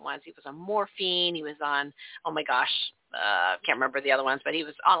 3 different ones. He was on morphine. He was on, can't remember the other ones, but he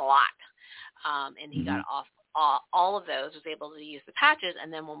was on a lot. And he got off all of those, was able to use the patches,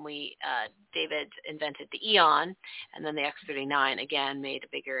 and then when David invented the Eon, and then the X39 again made a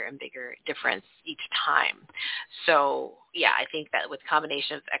bigger and bigger difference each time. So I think that with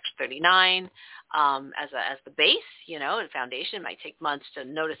combination of X39 as the base, the foundation, it might take months to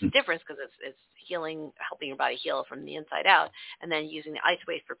notice a difference because it's healing, helping your body heal from the inside out, and then using the ice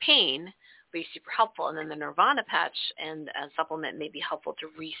wave for pain be super helpful. And then the Nirvana patch and supplement may be helpful to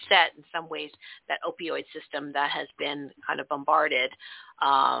reset in some ways that opioid system that has been kind of bombarded,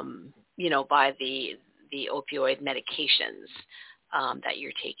 by the opioid medications that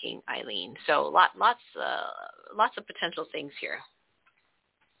you're taking, Eileen. So lots of potential things here.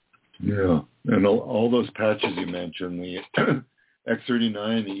 Yeah, and all those patches you mentioned, the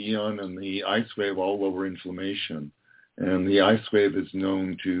X39, the Eon, and the ice wave all lower inflammation. And the ice wave is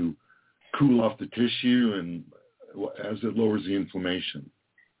known to cool off the tissue and as it lowers the inflammation,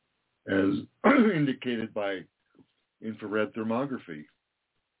 as indicated by infrared thermography.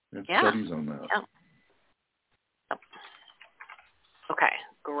 And studies on that. Yeah. Okay,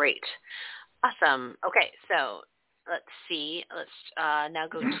 great. Awesome. Okay, so let's see. Let's now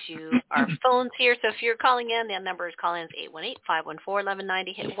go to our phones here. So if you're calling in, the number is calling is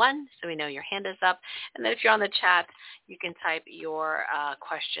 818-514-1190. Hit 1 so we know your hand is up. And then if you're on the chat, you can type your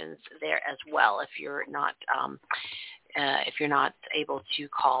questions there as well if you're not able to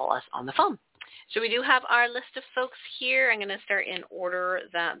call us on the phone. So we do have our list of folks here. I'm going to start in order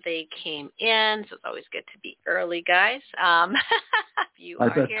that they came in. So it's always good to be early, guys. You I are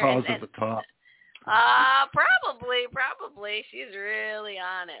bet here. Ta's at the top. Probably. She's really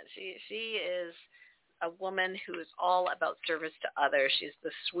on it. She is a woman who is all about service to others. She's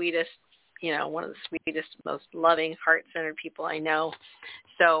the sweetest, one of the sweetest, most loving, heart-centered people I know.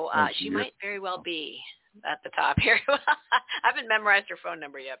 So she might very well be at the top here. I haven't memorized her phone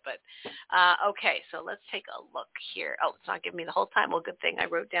number yet, but okay, so let's take a look here. Oh, it's not giving me the whole time. Well, good thing I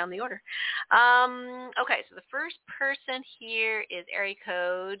wrote down the order. Okay, so the first person here is area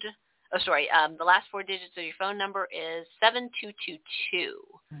code. The last 4 digits of your phone number is 7222.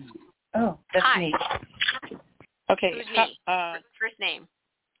 Oh, that's Hi. me. Okay. Who's me? First name.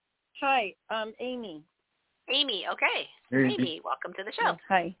 Hi, Amy. Amy, okay. Amy, welcome to the show.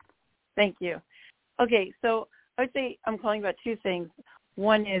 Hi. Thank you. Okay, so I would say I'm calling about 2 things.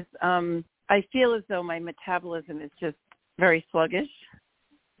 One is I feel as though my metabolism is just very sluggish.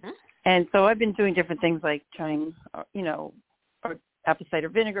 Mm-hmm. And so I've been doing different things like trying, or apple cider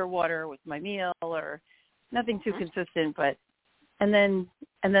vinegar water with my meal or nothing too consistent, so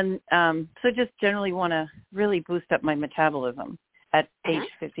just generally want to really boost up my metabolism at age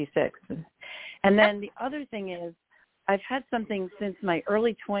 56. And then the other thing is I've had something since my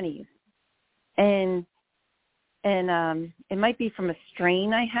early 20s. And it might be from a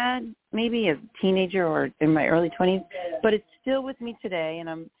strain I had maybe as a teenager or in my early 20s, but it's still with me today.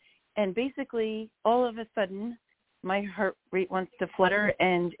 And basically all of a sudden my heart rate wants to flutter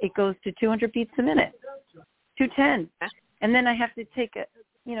and it goes to 200 beats a minute, 210. And then I have to take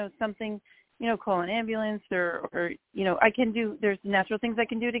something, call an ambulance or there's natural things I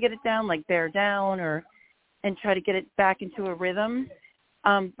can do to get it down, like bear down and try to get it back into a rhythm.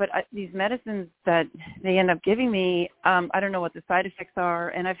 But these medicines that they end up giving me, I don't know what the side effects are,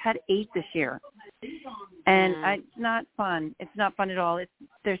 and I've had 8 this year, and it's not fun. It's not fun at all.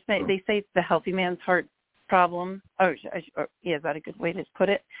 They say it's the healthy man's heart problem. Is that a good way to put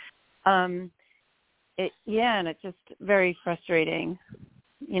it? And it's just very frustrating.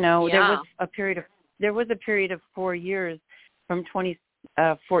 There was a period of 4 years from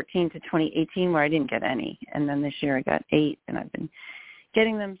 2014 to 2018 where I didn't get any, and then this year I got 8, and I've been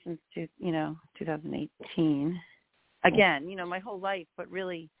getting them since 2018. Again, my whole life, but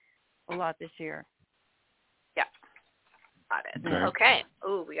really a lot this year. Yeah, got it. Okay.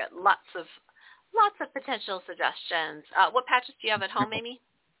 Oh, we got lots of potential suggestions. What patches do you have at home, Amy?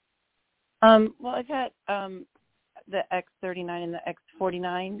 Well, I've got the X39 and the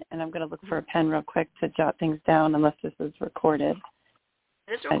X49, and I'm going to look for a pen real quick to jot things down, unless this is recorded.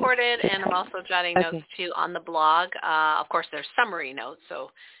 It is recorded, and I'm also jotting notes too on the blog. Of course, there's summary notes,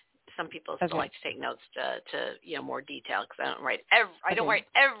 so some people still like to take notes to more detail because I don't write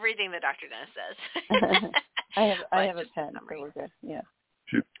everything that Dr. Dennis says. I have a pen, so we're good. Yeah.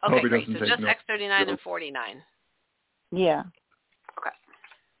 Okay, great. So just X39 and 49. Yeah. Okay.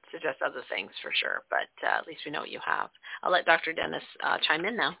 So just other things for sure, but at least we know what you have. I'll let Dr. Dennis chime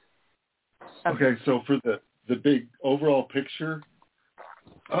in now. Okay, so for the big overall picture,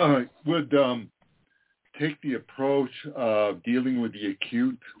 I would take the approach of dealing with the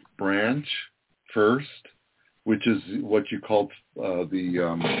acute branch first, which is what you call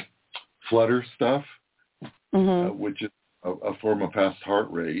the flutter stuff, which is a form of fast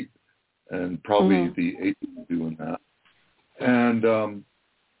heart rate, and probably the agent doing that. And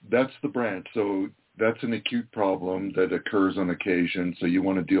that's the branch. So that's an acute problem that occurs on occasion. So you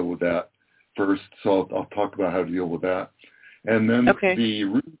want to deal with that first. So I'll talk about how to deal with that. And then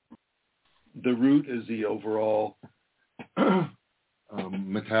the root is the overall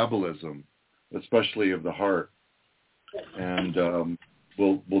metabolism, especially of the heart. And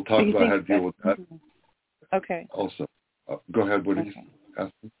we'll talk about how to deal with that. Okay. Also, go ahead. What are you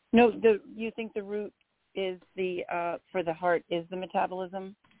asking? No, you think the root is for the heart is the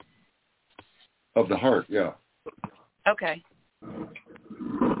metabolism? Of the heart, yeah. Okay.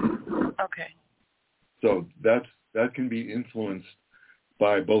 So that can be influenced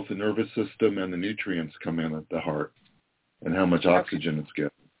by both the nervous system and the nutrients come in at the heart and how much oxygen it's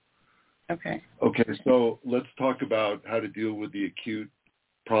getting. Okay, so let's talk about how to deal with the acute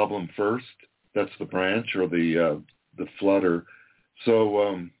problem first. That's the branch or the flutter.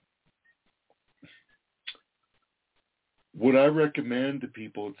 So what I recommend to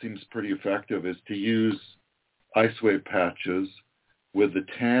people, it seems pretty effective, is to use ice wave patches with the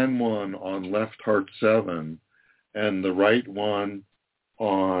tan one on left heart 7 and the white one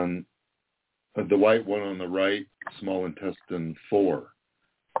on the right small intestine 4.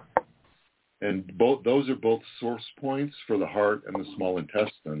 And those are both source points for the heart and the small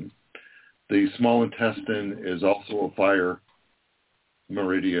intestine. The small intestine is also a fire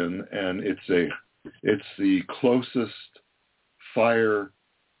meridian, and it's the closest fire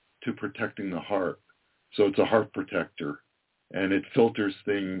to protecting the heart. So it's a heart protector, and it filters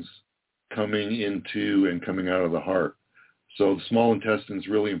things coming into and coming out of the heart. So the small intestine is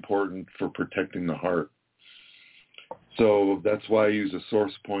really important for protecting the heart. So that's why I use a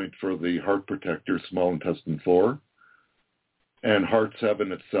source point for the heart protector, small intestine 4, and heart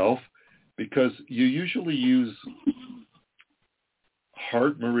 7 itself, because you usually use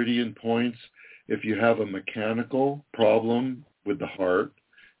heart meridian points if you have a mechanical problem with the heart.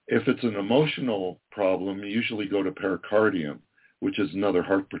 If it's an emotional problem, you usually go to pericardium, which is another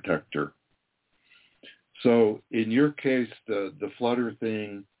heart protector. So in your case, the flutter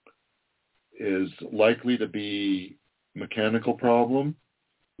thing is likely to be mechanical problem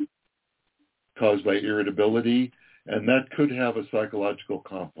caused by irritability, and that could have a psychological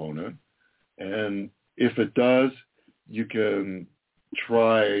component. And if it does, you can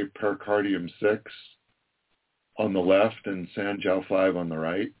try pericardium 6 on the left and Sanjiao 5 on the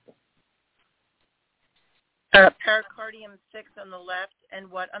right. Pericardium 6 on the left and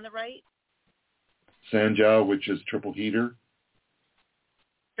what on the right? Sanjiao, which is triple heater.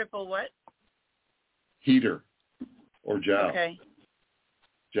 Triple what? Heater, or Jiao. Okay.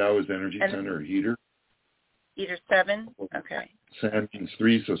 Jiao is energy center, or heater. Heater 7? Okay. San means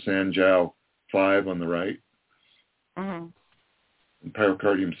 3, so Sanjiao 5 on the right. Mm-hmm. And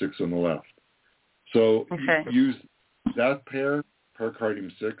pericardium 6 on the left. So use that pair,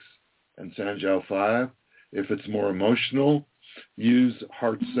 pericardium 6 and Sanjiao 5. If it's more emotional, use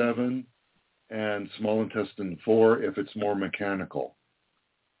heart 7 and small intestine 4 if it's more mechanical.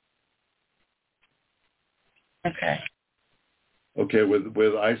 Okay,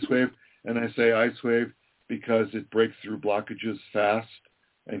 with ice wave, and I say ice wave because it breaks through blockages fast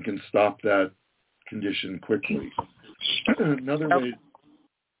and can stop that condition quickly.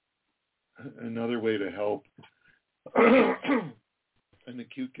 Another way to help an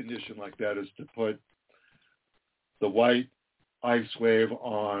acute condition like that is to put the white ice wave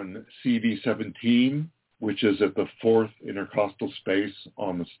on CV17, which is at the 4th intercostal space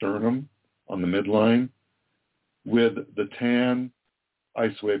on the sternum, on the midline, with the tan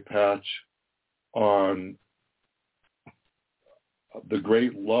ice wave patch on the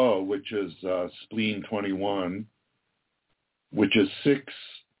great low, which is spleen 21, which is 6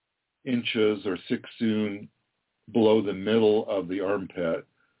 inches or 6 soon below the middle of the armpit.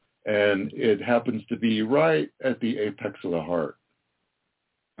 And it happens to be right at the apex of the heart.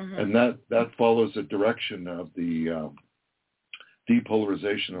 Mm-hmm. And that follows the direction of the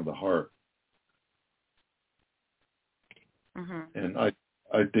depolarization of the heart. Mm-hmm. And I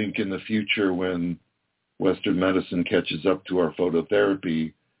think in the future, when Western medicine catches up to our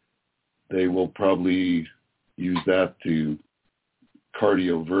phototherapy, they will probably use that to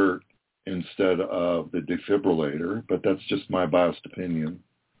cardiovert instead of the defibrillator, but that's just my biased opinion.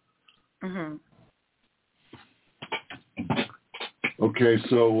 Mm-hmm. Okay,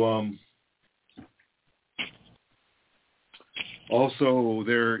 so also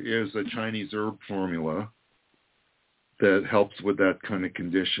there is a Chinese herb formula that helps with that kind of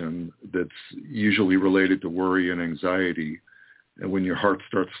condition that's usually related to worry and anxiety. And when your heart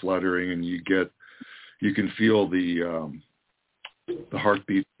starts fluttering and you can feel the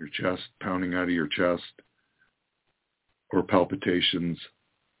heartbeat in your chest, pounding out of your chest, or palpitations.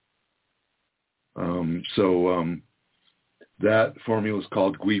 That formula is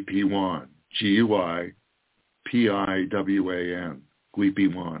called Guipiwan, G-U-I-P-I-W-A-N,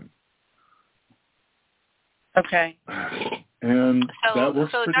 Guipiwan. Okay. And that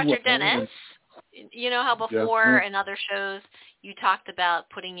works so pretty Dr. well. Dennis, you know how before in other shows you talked about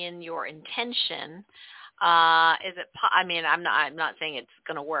putting in your intention. Is it? I mean, I'm not saying it's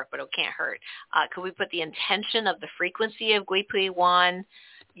going to work, but it can't hurt. Could we put the intention of the frequency of Guipiwan,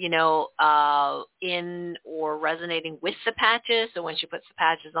 in or resonating with the patches? So when she puts the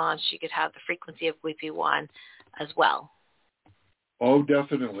patches on, she could have the frequency of Guipiwan as well. Oh,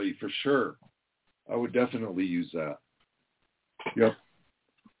 definitely, for sure. I would definitely use that. Yep.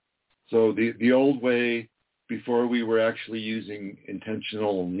 So the old way, before we were actually using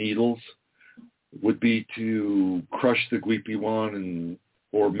intentional needles, would be to crush the Guipiwan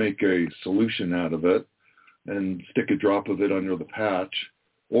or make a solution out of it and stick a drop of it under the patch,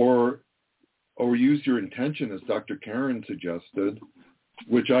 or use your intention, as Dr. Karen suggested,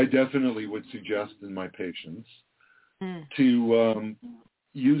 which I definitely would suggest in my patients, to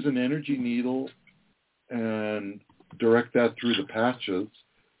use an energy needle and direct that through the patches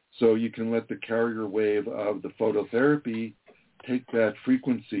so you can let the carrier wave of the phototherapy take that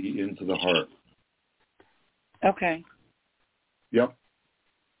frequency into the heart. Okay. Yep.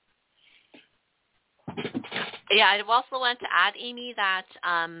 Yeah, I also want to add, Amy, that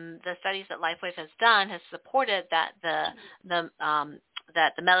the studies that LifeWave has done has supported that the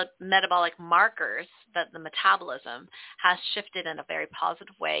metabolic markers, that the metabolism has shifted in a very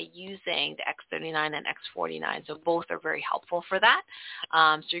positive way using the X39 and X49. So both are very helpful for that.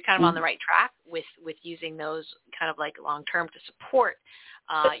 So you're kind of on the right track with using those kind of like long term to support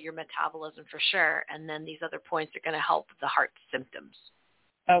your metabolism for sure. And then these other points are going to help the heart symptoms.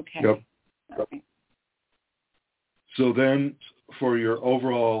 Okay. Yep. Okay. So then for your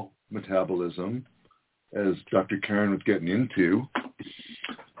overall metabolism, as Dr. Karen was getting into,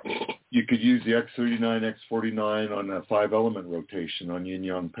 you could use the X39, X49 on a 5-element rotation on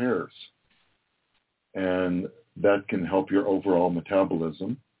yin-yang pairs. And that can help your overall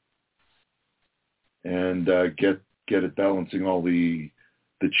metabolism and get it balancing all the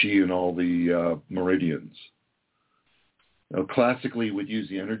chi and all the meridians. Now, classically, we'd use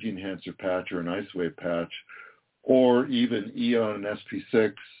the energy enhancer patch or an ice wave patch, or even Eon and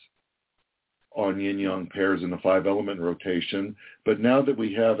SP6 on yin-yang pairs in a 5-element rotation. But now that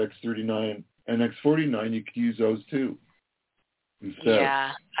we have X39 and X49, you could use those too instead.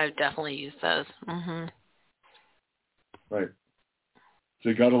 Yeah, I would definitely use those. Mm-hmm. Right. So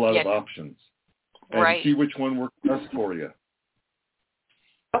you got a lot of options. And right. see which one works best for you.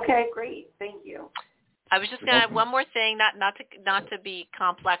 Okay, great. Thank you. I was just going to add one more thing, not to be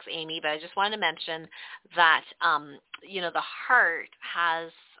complex, Amy, but I just wanted to mention that, the heart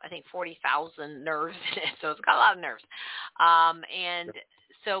has, I think, 40,000 nerves in it, so it's got a lot of nerves. And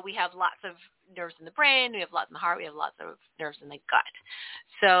so we have lots of nerves in the brain, we have lots in the heart, we have lots of nerves in the gut.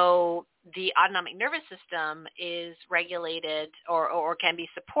 So the autonomic nervous system is regulated or can be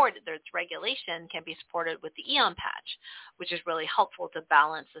supported, its regulation can be supported with the Eon patch, which is really helpful to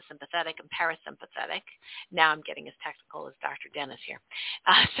balance the sympathetic and parasympathetic. Now I'm getting as technical as Dr. Dennis here.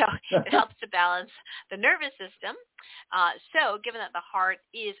 So it helps to balance the nervous system. So given that the heart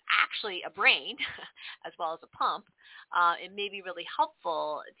is actually a brain as well as a pump, it may be really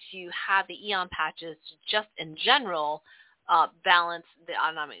helpful to have the Eon patches just in general balance the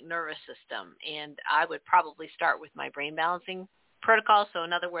autonomic nervous system. And I would probably start with my brain balancing protocol. So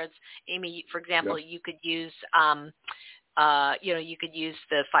in other words, Amy, for example, you could use you could use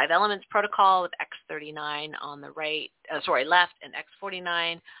the 5 elements protocol with X39 on the left, and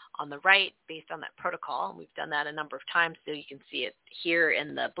X49 on the right based on that protocol. And we've done that a number of times, so you can see it here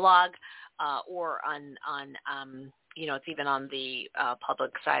in the blog or on it's even on the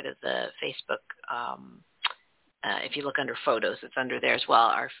public side of the Facebook. If you look under photos, it's under there as well,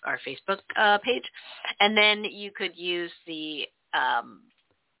 our Facebook page. And then you could use the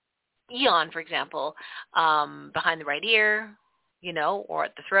Eon, for example, behind the right ear, or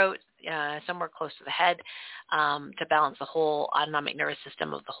at the throat, somewhere close to the head, to balance the whole autonomic nervous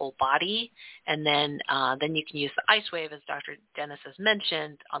system of the whole body. And then you can use the ice wave, as Dr. Dennis has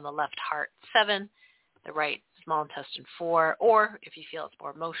mentioned, on the left heart 7, the right small intestine 4, or if you feel it's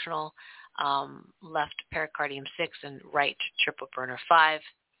more emotional, left pericardium 6 and right triple burner 5.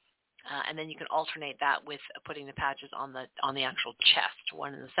 And then you can alternate that with putting the patches on the actual chest,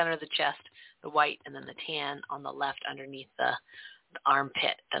 one in the center of the chest, the white, and then the tan on the left underneath the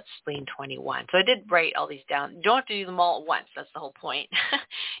armpit. That's spleen 21. So I did write all these down. You don't have to do them all at once. That's the whole point.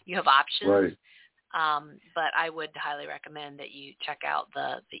 You have options. Right. But I would highly recommend that you check out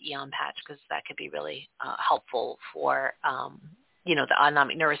the Eon patch, because that could be really helpful for the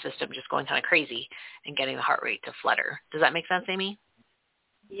autonomic nervous system just going kind of crazy and getting the heart rate to flutter. Does that make sense, Amy?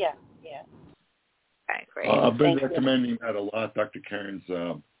 Yeah. Okay, great. I've been recommending that a lot, Dr. Karen's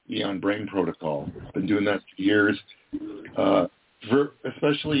Eon Brain Protocol. Been doing that for years,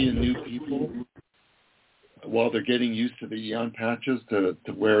 especially in new people, while they're getting used to the Eon patches, to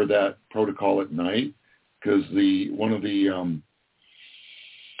wear that protocol at night, because one of the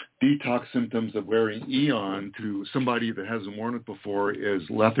detox symptoms of wearing Eon to somebody that hasn't worn it before is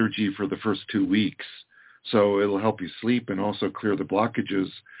lethargy for the first 2 weeks. So it'll help you sleep and also clear the blockages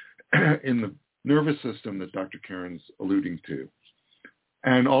in the nervous system that Dr. Karen's alluding to.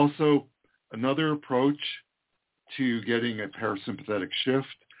 And also another approach to getting a parasympathetic shift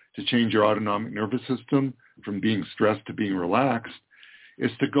to change your autonomic nervous system from being stressed to being relaxed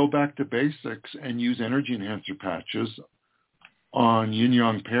is to go back to basics and use energy enhancer patches on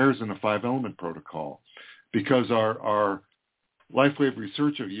yin-yang pairs in a 5-element protocol, because our LifeWave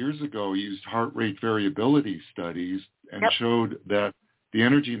research of years ago used heart rate variability studies and showed that the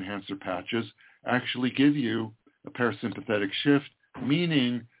energy enhancer patches actually give you a parasympathetic shift,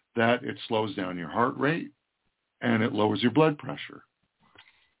 meaning that it slows down your heart rate and it lowers your blood pressure.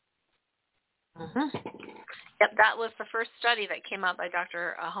 Mm-hmm. Yep, that was the first study that came out by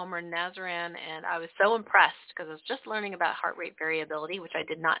Dr. Homer Nazaran, and I was so impressed because I was just learning about heart rate variability, which I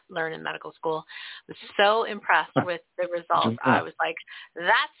did not learn in medical school. I was so impressed with the results. I was like,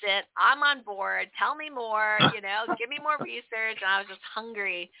 that's it. I'm on board. Tell me more, give me more research. And I was just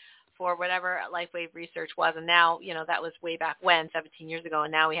hungry for whatever LifeWave research was. And now, that was way back when, 17 years ago,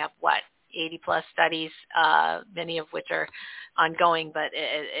 and now we have, 80-plus studies, many of which are ongoing, but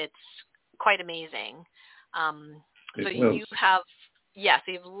it's quite amazing. So you have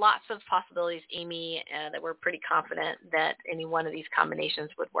lots of possibilities, Amy, that we're pretty confident that any one of these combinations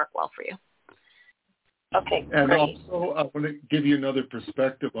would work well for you. Okay, and great. Also, I want to give you another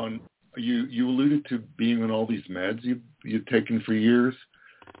perspective on, you alluded to being on all these meds you've taken for years,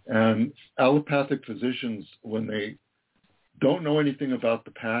 and allopathic physicians, when they don't know anything about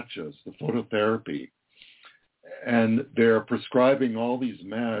the patches, the phototherapy, and they're prescribing all these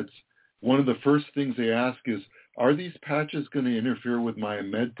meds, one of the first things they ask is, are these patches going to interfere with my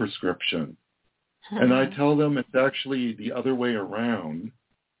med prescription? And I tell them it's actually the other way around.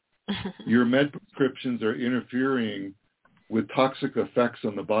 Your med prescriptions are interfering with toxic effects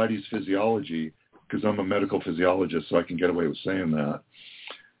on the body's physiology, because I'm a medical physiologist, so I can get away with saying that.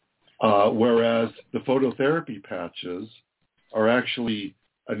 Whereas the phototherapy patches are actually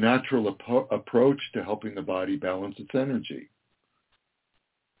a natural approach to helping the body balance its energy.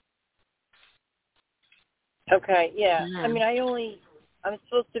 Okay, yeah. I mean, I'm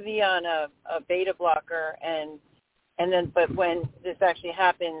supposed to be on a beta blocker, but when this actually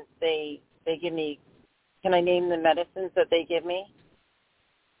happens, they give me, can I name the medicines that they give me?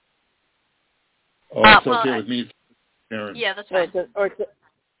 Oh, it's okay with me, Karen. Yeah, that's right.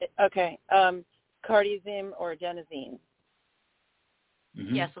 Okay, cardizem or adenosine.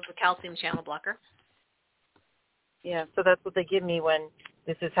 Mm-hmm. Yes, it's a calcium channel blocker. Yeah, so that's what they give me when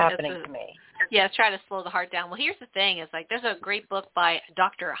this is happening to me. Yeah, try to slow the heart down. Well, here's the thing: is there's a great book by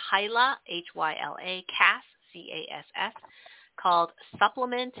Dr. Hyla, Hyla, Cass, Cass, called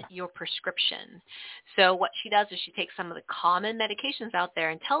 "Supplement Your Prescription." So what she does is she takes some of the common medications out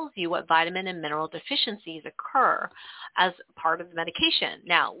there and tells you what vitamin and mineral deficiencies occur as part of the medication.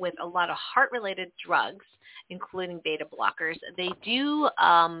 Now, with a lot of heart-related drugs, including beta blockers, they do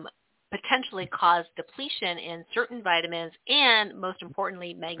potentially cause depletion in certain vitamins and, most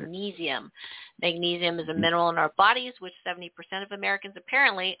importantly, magnesium. Magnesium is a mineral in our bodies, which 70% of Americans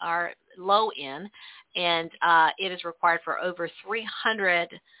apparently are low in, and it is required for over 300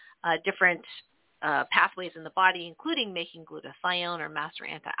 different pathways in the body, including making glutathione or master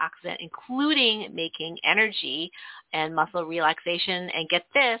antioxidant, including making energy and muscle relaxation, and get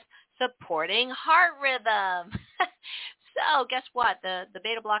this, supporting heart rhythm. So guess what? The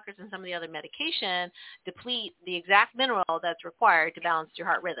beta blockers and some of the other medication deplete the exact mineral that's required to balance your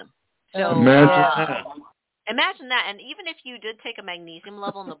heart rhythm. So imagine that. And even if you did take a magnesium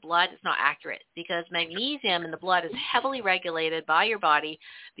level in the blood, it's not accurate, because magnesium in the blood is heavily regulated by your body,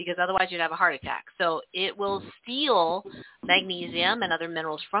 because otherwise you'd have a heart attack. So it will steal magnesium and other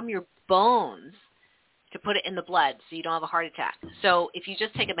minerals from your bones to put it in the blood so you don't have a heart attack. So if you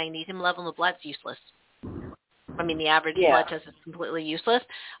just take a magnesium level in the blood, it's useless. I mean, the average blood test is completely useless.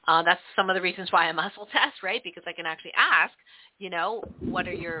 That's some of the reasons why I muscle test, right? Because I can actually ask,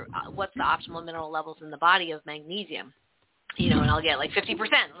 what's the optimal mineral levels in the body of magnesium? And I'll get like 50%. It's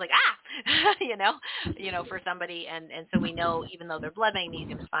like, for somebody. And so we know, even though their blood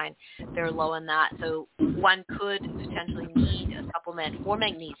magnesium is fine, they're low in that. So one could potentially need a supplement for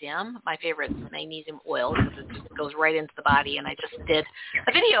magnesium. My favorite is magnesium oil, because it just goes right into the body. And I just did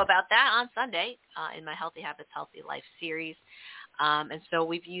a video about that on Sunday in my Healthy Habits, Healthy Life series. And so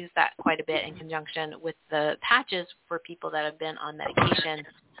we've used that quite a bit in conjunction with the patches for people that have been on medication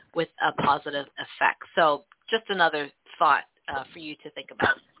with a positive effect. So just another thought for you to think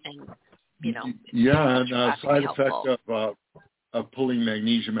about, and and a side effect of pulling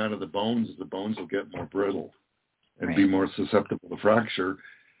magnesium out of the bones is the bones will get more brittle and be more susceptible to fracture.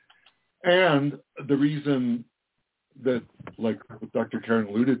 And the reason that, like what Dr. Karen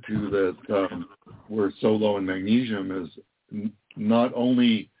alluded to, that we're so low in magnesium is not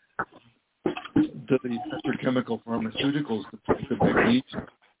only do the petrochemical pharmaceuticals deplete the magnesium,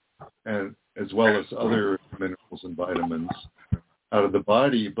 and as well as other minerals and vitamins out of the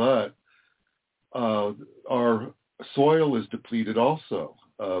body, but our soil is depleted also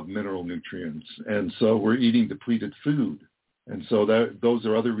of mineral nutrients, and so we're eating depleted food, and so those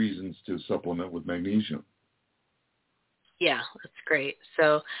are other reasons to supplement with magnesium. Yeah, that's great.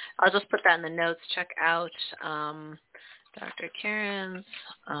 So I'll just put that in the notes. Check out Dr. Karen's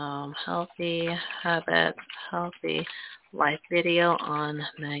Healthy Habits, Healthy Life video on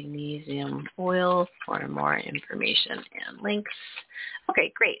magnesium oil for more information and links.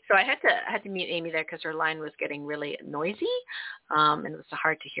 Okay, great. So I had to mute Amy there because her line was getting really noisy, and it was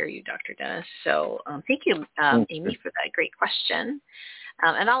hard to hear you, Dr. Dennis. So thank you, Amy, for that great question.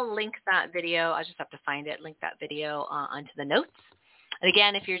 And I'll link that video. I just have to find it, link that video onto the notes. And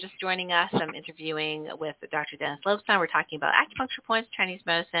again, if you're just joining us, I'm interviewing with Dr. Dennis Lobstein. We're talking about acupuncture points, Chinese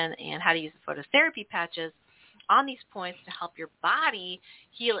medicine, and how to use the phototherapy patches on these points to help your body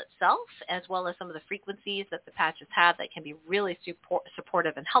heal itself, as well as some of the frequencies that the patches have that can be really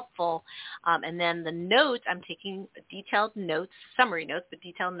supportive and helpful. And then the notes, I'm taking detailed notes, summary notes, but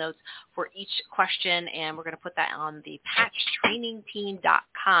detailed notes for each question, and we're going to put that on the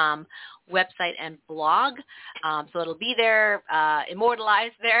patchtrainingteam.com website and blog. So it'll be there,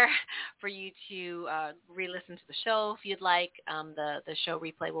 immortalized there for you to re-listen to the show if you'd like. The show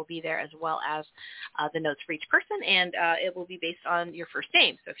replay will be there, as well as the notes for each person, and it will be based on your first name.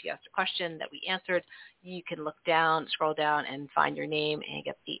 So if you asked a question that we answered, you can look down, scroll down, and find your name and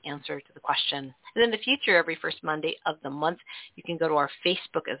get the answer to the question. And in the future, every first Monday of the month, you can go to our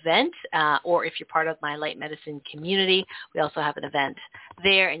Facebook event, or if you're part of my Light Medicine community, we also have an event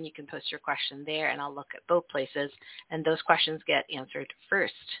there, and you can post your question there, and I'll look at both places, and those questions get answered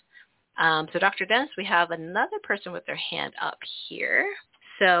first. So Dr. Dennis, we have another person with their hand up here.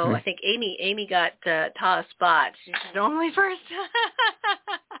 So I think Amy got Ta's spot. She's normally first.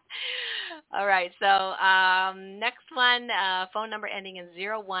 All right. So next one, phone number ending in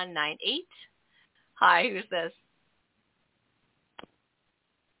 0198. Hi, who's this?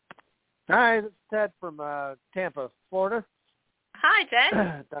 Hi, this is Ted from Tampa, Florida. Hi,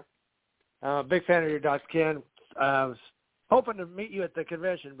 Ted. I'm a big fan of your Dr. Ken. I was hoping to meet you at the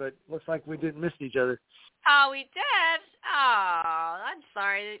convention, but looks like we didn't miss each other. Oh, we did? Oh, I'm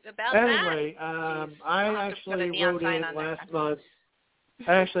sorry about that. Anyway, I actually wrote in last month.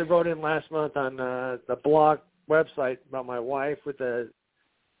 I actually wrote in last month on the blog website about my wife with the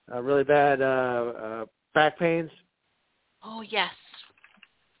really bad back pains. Oh, yes.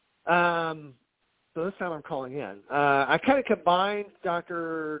 So this time I'm calling in. I kind of combined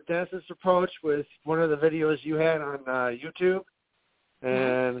Dr. Dennis's approach with one of the videos you had on YouTube,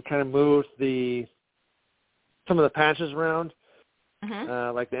 and kind of moved some of the patches around,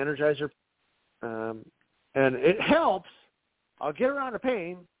 like the Energizer. And it helps. I'll get her out of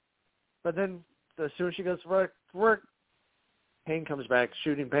pain, but then as soon as she goes to work, pain comes back,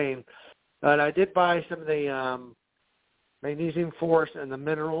 shooting pain. But I did buy some of the magnesium force and the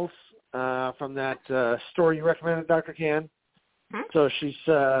minerals from that store you recommended, Dr. Can. So she's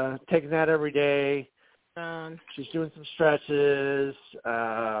taking that every day. She's doing some stretches.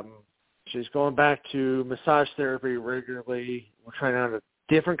 She's going back to massage therapy regularly. We're trying out a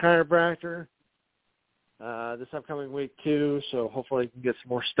different chiropractor this upcoming week too, so hopefully we can get some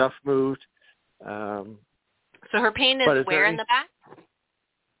more stuff moved. So her pain is where in the back?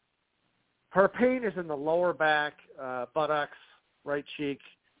 Her pain is in the lower back, buttocks, right cheek,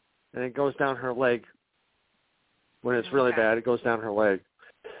 and it goes down her leg. When it's really bad, it goes down her leg.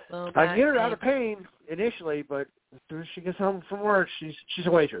 I can get her out of pain initially, but as soon as she gets home from work, she's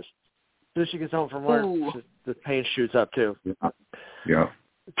a waitress. As soon as she gets home from work, the pain shoots up too. Yeah.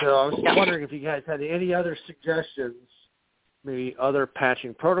 So I was wondering if you guys had any other suggestions, maybe other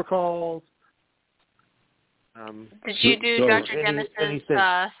patching protocols. Did you do Dr. Dennis's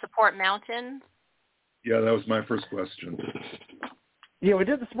support mountain? Yeah, that was my first question. Yeah, we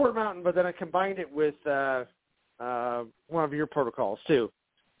did the support mountain, but then I combined it with one of your protocols too,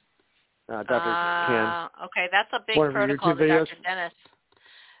 Dr. Ken. Okay, that's a big protocol that Dr. Dennis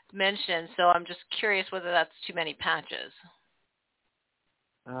mentioned, so I'm just curious whether that's too many patches.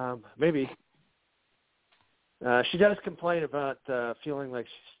 Maybe. She does complain about feeling like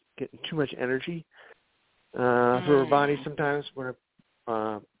she's getting too much energy through her body sometimes.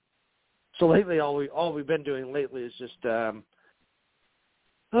 So lately, all we've been doing lately is just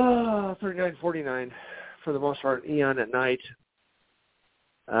 39.49 for the most part, Eon at night.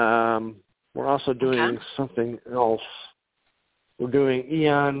 We're also doing something else. We're doing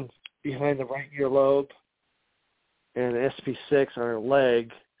Eon behind the right earlobe and SP6 on her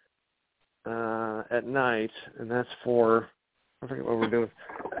leg at night, and that's for, I forget what we're doing.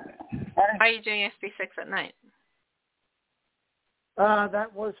 Why are you doing SP6 at night?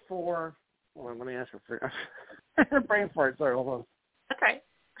 That was for, hold on, let me ask her for brain fart, sorry, hold on. Okay.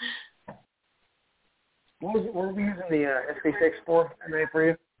 What were we using the SP6 for tonight for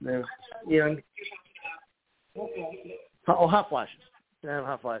you? The Eon? Oh, hot flashes. Yeah,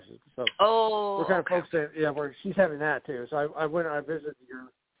 hot flashes. So Oh, we're kind of okay. focusing. Yeah, she's having that too. So I visited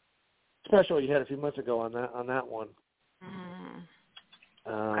your special you had a few months ago on that one.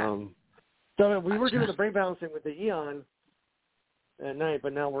 Okay. So we were doing the brain balancing with the Eon at night,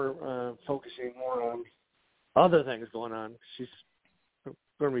 but now we're focusing more on other things going on. She's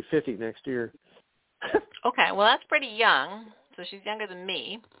going to be 50 next year. Okay, well, that's pretty young. So she's younger than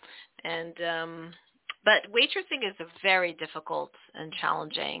me. And but waitressing is a very difficult and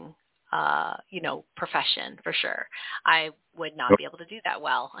challenging profession for sure. I would not be able to do that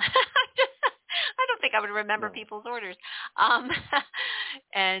well. I don't think I would remember people's orders.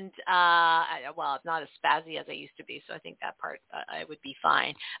 And I'm not as spazzy as I used to be, so I think that part I would be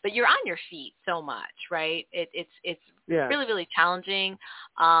fine. But you're on your feet so much, right? It's really, really challenging.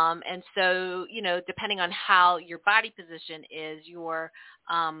 And so, depending on how your body position is, your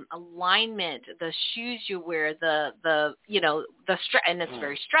alignment, the shoes you wear, the stress, and it's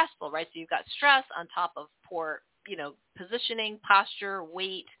very stressful, right? So you've got stress on top of poor, positioning, posture,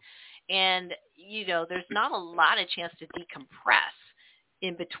 weight. And, there's not a lot of chance to decompress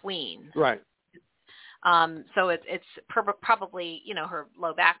in between. Right. So it's probably, her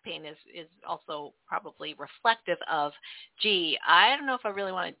low back pain is also probably reflective of, gee, I don't know if I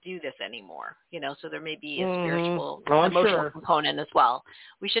really want to do this anymore. So there may be a spiritual, emotional component as well.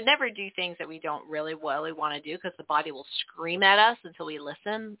 We should never do things that we don't really want to do because the body will scream at us until we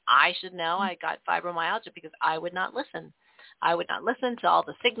listen. I should know I got fibromyalgia because I would not listen. I would not listen to all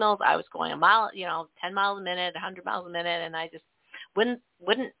the signals. I was going a mile, 10 miles a minute, 100 miles a minute, and I just wouldn't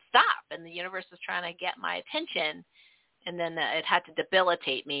stop. And the universe was trying to get my attention, and then it had to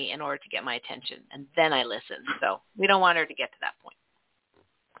debilitate me in order to get my attention. And then I listened. So we don't want her to get to that point.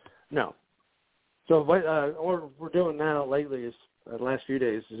 No. So what we're doing now lately is the last few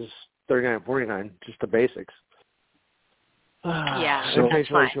days is just 39-49, just the basics. Yeah, so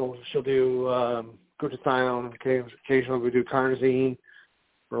occasionally she'll do glutathione. Occasionally we do carnosine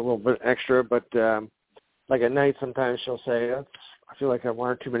for a little bit extra, but like at night sometimes she'll say, I feel like I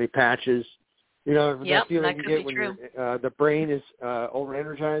want too many patches. That feeling you get when the brain is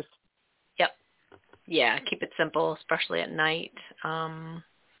over-energized? Yep. Yeah, keep it simple, especially at night. So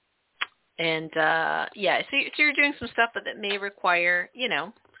you're doing some stuff that may require,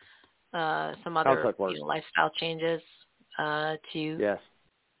 some other lifestyle changes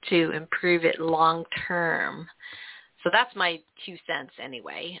to improve it long term. So that's my 2 cents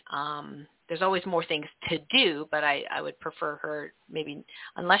anyway. There's always more things to do, but I would prefer her maybe,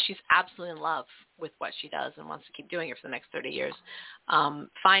 unless she's absolutely in love with what she does and wants to keep doing it for the next 30 years,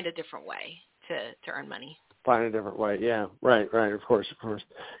 find a different way to earn money. Find a different way, yeah. Right, of course.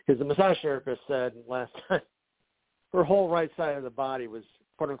 Because the massage therapist said last time her whole right side of the body was,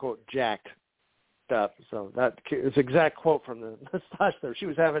 quote-unquote, jacked up. So that is an exact quote from the massage therapist. She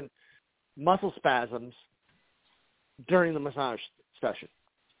was having muscle spasms during the massage session.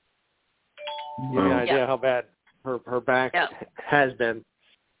 You have any idea how bad her back has been.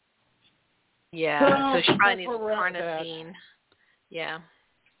 Yeah, so she probably needs carnosine. Yeah.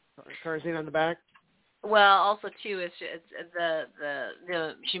 Carnosine on the back? Well, also too is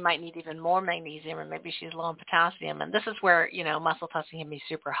the she might need even more magnesium, or maybe she's low in potassium, and this is where muscle testing can be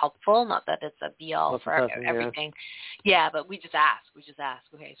super helpful. Not that it's a be all for everything, but we just ask.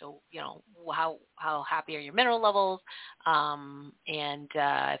 Okay, so how happy are your mineral levels, and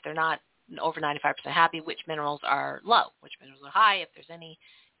if they're not over 95% happy, which minerals are low, which minerals are high, if there's any,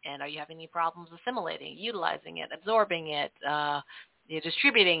 and are you having any problems assimilating, utilizing it, absorbing it,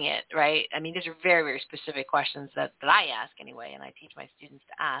 distributing it, right? I mean, these are very, very specific questions that I ask anyway, and I teach my students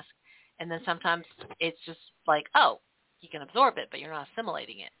to ask. And then sometimes it's just like, you can absorb it, but you're not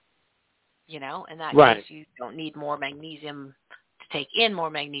assimilating it. In that case, you don't need more magnesium to take in more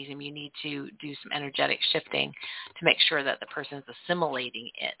magnesium. You need to do some energetic shifting to make sure that the person is assimilating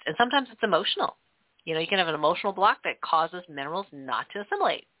it. And sometimes it's emotional. You can have an emotional block that causes minerals not to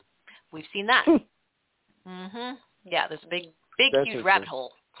assimilate. We've seen that. Yeah, there's a big, huge rabbit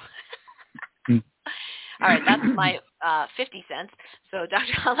hole. All right, that's my 50 cents. So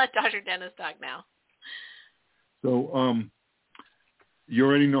I'll let Dr. Dennis talk now. So you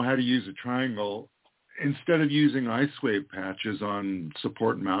already know how to use a triangle. Instead of using ice wave patches on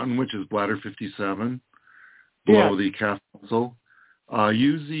support mountain, which is bladder 57, below the calf muscle,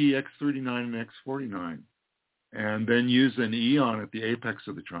 use the X39 and X49, and then use an Eon at the apex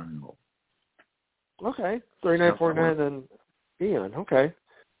of the triangle. Okay, 39, 49, then Eon. Okay,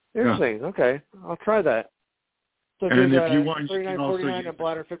 interesting. Yeah. Okay, I'll try that. So and if you want, 39, 49, and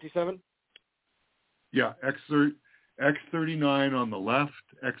bladder 57. Yeah, X39 on the left,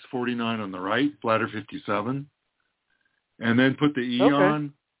 X49 on the right, bladder 57. and then put the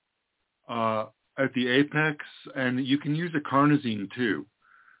Eon at the apex, and you can use a carnosine too.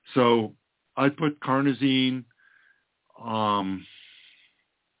 So I put carnosine on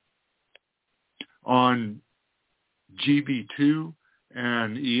GB2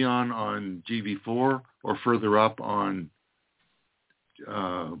 and Eon on GB4, or further up on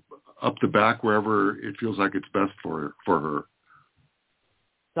up the back, wherever it feels like it's best for her.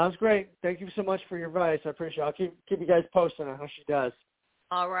 Sounds great. Thank you so much for your advice. I appreciate it. I'll keep you guys posted on how she does.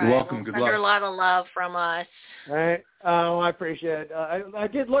 All right. You're welcome. Well, Good send her luck. a lot of love from us. All right. Oh, I appreciate it. I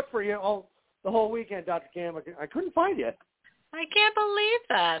did look for you the whole weekend, Dr. Cam. I couldn't find you. I can't believe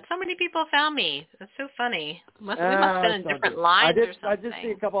that. So many people found me. That's so funny. We must have been in different lines or something. I did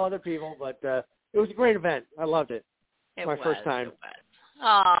see a couple other people, but it was a great event. I loved it. It was my first time. It was.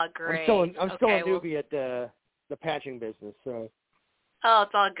 Oh, great. I'm still a newbie at the patching business, so. Oh,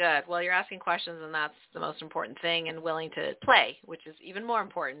 it's all good. Well, you're asking questions, and that's the most important thing, and willing to play, which is even more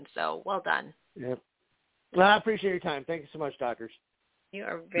important. So, well done. Yep. Well, I appreciate your time. Thank you so much, doctors. You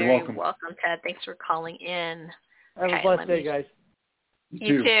are very welcome, Ted. Thanks for calling in. Have a blessed day, guys.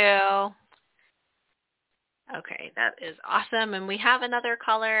 You too. Okay, that is awesome. And we have another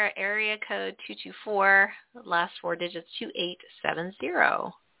caller, area code 224, last 4 digits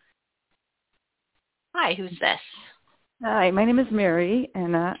 2870. Hi, who's this? Hi, my name is Mary,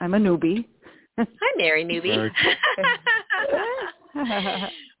 and I'm a newbie. Hi, Mary, newbie.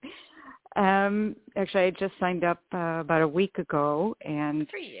 Actually, I just signed up about a week ago, and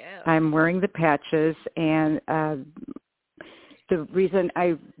for you. I'm wearing the patches. And the reason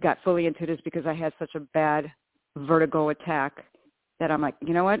I got fully into it is because I had such a bad vertigo attack that I'm like,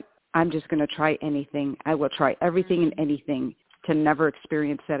 you know what? I'm just going to try anything. I will try everything and anything to never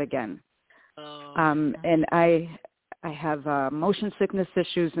experience that again. Oh. And I have motion sickness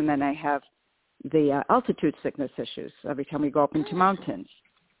issues, and then I have the altitude sickness issues every time we go up into mountains.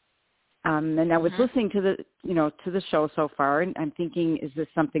 And I was listening to the show so far, and I'm thinking, is this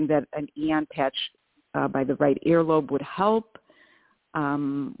something that an Eon patch by the right earlobe would help?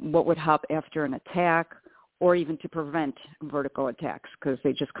 What would help after an attack, or even to prevent vertigo attacks, because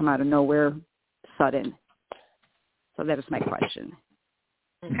they just come out of nowhere, sudden. So that is my question.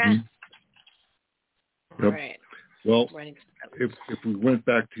 Okay. Mm-hmm. Yep. All right. Well, if we went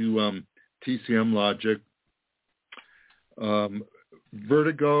back to TCM logic,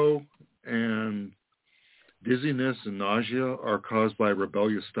 vertigo and dizziness and nausea are caused by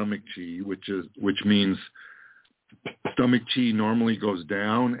rebellious stomach chi, which means stomach chi normally goes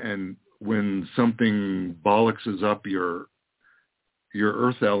down, and when something bollockses up your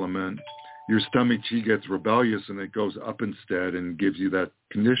earth element, your stomach chi gets rebellious and it goes up instead and gives you that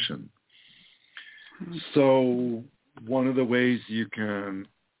condition. So one of the ways you can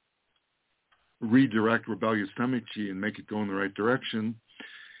redirect rebellious stomach chi and make it go in the right direction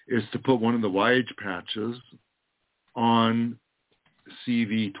is to put one of the YH patches on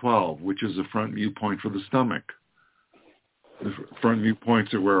CV12, which is the front mute point for the stomach. The front mute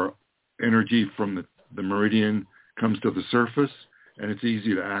points are where energy from the meridian comes to the surface, and it's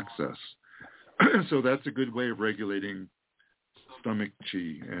easy to access. So that's a good way of regulating stomach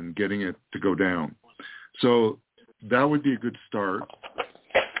chi and getting it to go down. So that would be a good start.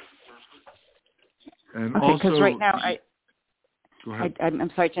 And okay, also, because right now go ahead.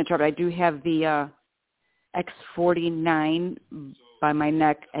 I'm sorry to interrupt. I do have the X49 by my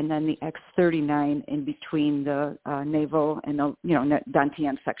neck, and then the X39 in between the navel and the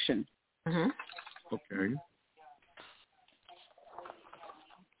dantian section. Mm-hmm. Okay.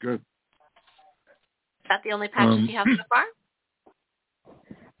 Good. Is that the only patches you have so far?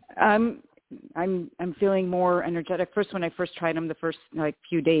 I'm feeling more energetic. First, when I first tried them, the first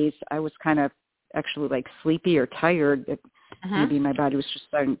few days, I was kind of actually sleepy or tired. Maybe my body was just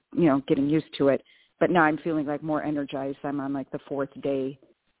starting, getting used to it. But now I'm feeling more energized. I'm on the fourth fifth day.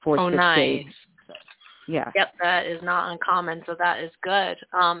 Nice. So, yeah. Yep, that is not uncommon, so that is good.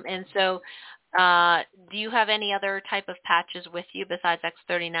 And so do you have any other type of patches with you besides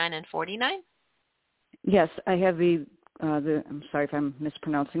X39 and 49? Yes, I have the I'm sorry if I'm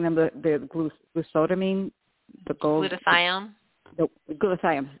mispronouncing them, the glucosamine, the gold. Glutathione? The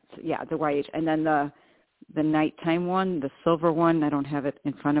glutathione, yeah, the YH. And then the nighttime one, the silver one, I don't have it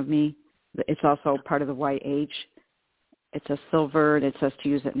in front of me. It's also part of the YH. It's a silver, and it says to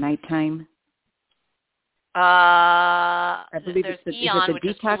use at nighttime. I believe there's Eon, which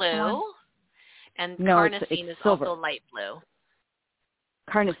is blue, one? and no, carnosine it's is silver. also light blue.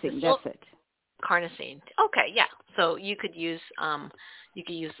 Carnosine, that's it. Carnosine. Okay, yeah. So you could use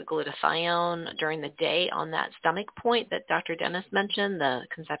the glutathione during the day on that stomach point that Dr. Dennis mentioned, the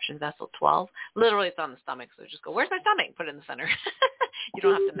conception vessel 12. Literally, it's on the stomach, so just go, where's my stomach? Put it in the center. You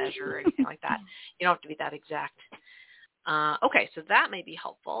don't have to measure or anything like that. You don't have to be that exact. Okay, so that may be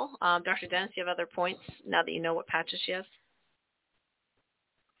helpful. Dr. Dennis, do you have other points now that you know what patches she has?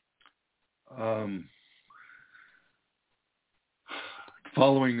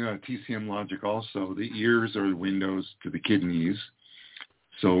 Following TCM logic also, the ears are the windows to the kidneys.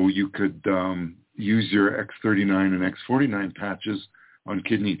 So you could use your X39 and X49 patches on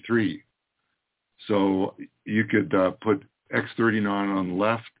kidney 3. So you could put X39 on the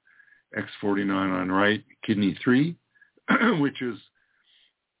left, X49 on right, kidney 3, which is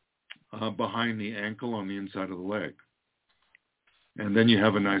behind the ankle on the inside of the leg. And then you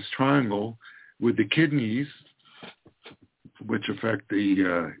have a nice triangle with the kidneys, which affect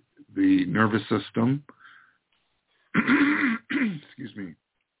the nervous system. Excuse me.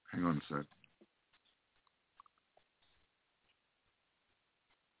 Hang on a sec.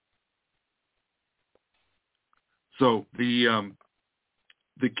 So the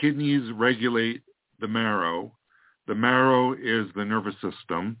kidneys regulate the marrow. The marrow is the nervous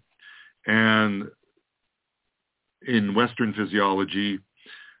system, and in Western physiology,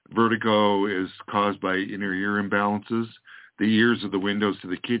 vertigo is caused by inner ear imbalances. The ears are the windows to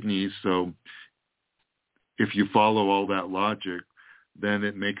the kidneys, so if you follow all that logic, then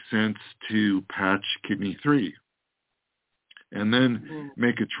it makes sense to patch kidney 3. And then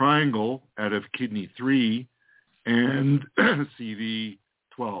make a triangle out of kidney 3 and CV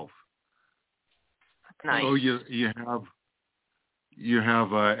 12. Nice. So you have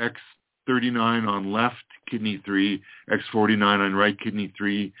X39 on left kidney 3, X49 on right kidney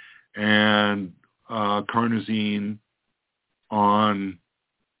 3, and carnosine on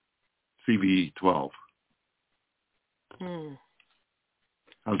CV 12.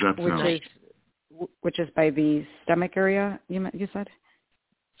 How's that sound? Which is by the stomach area, you said?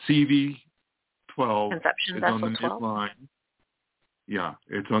 CV 12 Conception is vessel on the 12? midline. Yeah,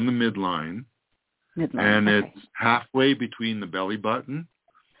 it's on the midline. Okay. And it's halfway between the belly button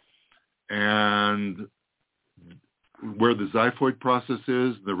and where the xiphoid process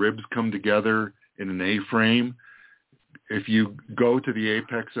is. The ribs come together in an A-frame. If you go to the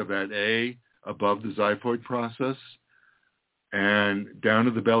apex of that A above the xiphoid process and down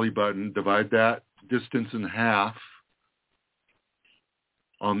to the belly button, divide that distance in half.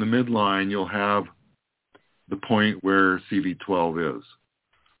 On the midline, you'll have the point where CV12 is.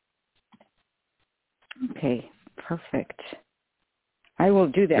 Okay, perfect. I will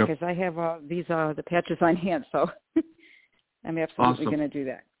do that Yep. because I have the patches on hand, so I'm absolutely Awesome. going to do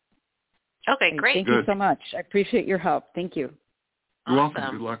that. Okay, great. Thank Good. you so much. I appreciate your help. Thank you. You're Awesome.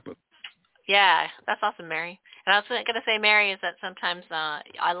 welcome. Good luck. Yeah, that's awesome, Mary. And I was going to say, Mary, is that sometimes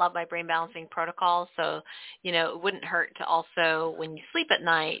I love my brain balancing protocol. So, it wouldn't hurt to also, when you sleep at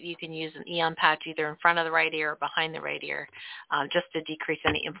night, you can use an Eon patch either in front of the right ear or behind the right ear, just to decrease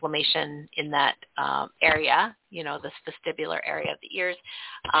any inflammation in that area, the vestibular area of the ears.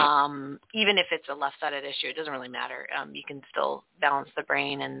 Even if it's a left-sided issue, it doesn't really matter. You can still balance the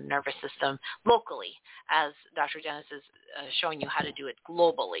brain and nervous system locally, as Dr. Dennis is showing you how to do it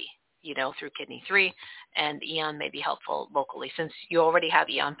globally, through kidney 3, and Eon may be helpful locally since you already have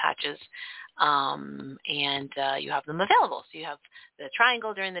Eon patches and you have them available. So you have the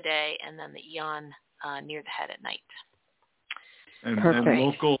triangle during the day and then the Eon near the head at night. And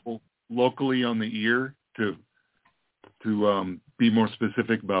locally on the ear, to be more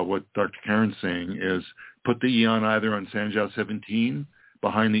specific about what Dr. Karen's saying, is put the Eon either on Sanjiao 17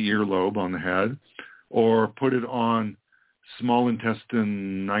 behind the earlobe on the head, or put it on small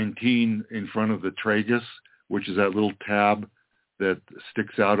intestine 19 in front of the tragus, which is that little tab that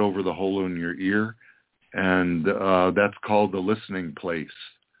sticks out over the hole in your ear, and that's called the listening place.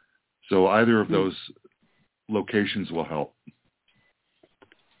 So either of those locations will help.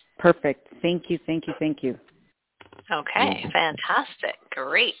 Perfect. Thank you, thank you, thank you. Okay, fantastic.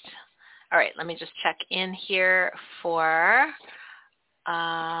 Great. All right, let me just check in here for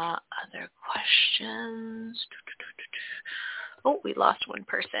other questions. Oh, we lost one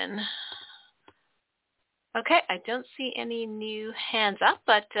person. Okay, I don't see any new hands up,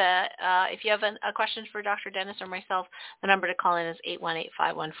 but if you have a question for Dr. Dennis or myself, the number to call in is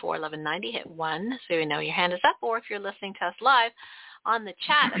 818-514-1190. Hit 1 so you know your hand is up, or if you're listening to us live on the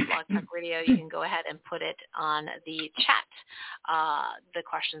chat at Blog Talk Radio, you can go ahead and put it on the chat, the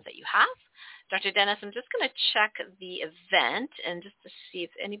questions that you have. Dr. Dennis, I'm just going to check the event and just to see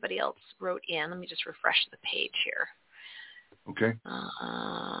if anybody else wrote in. Let me just refresh the page here. Okay.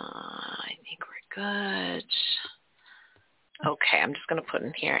 I think we're good. Okay, I'm just going to put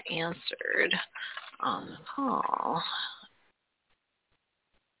in here answered on the call.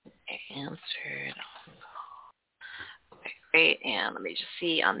 Answered on the call. Okay, great. And let me just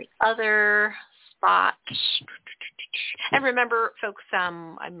see on the other spot. And remember, folks,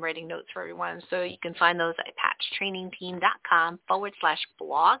 I'm writing notes for everyone, so you can find those at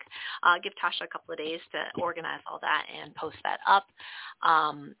patchtrainingteam.com/blog. Give Tasha a couple of days to organize all that and post that up.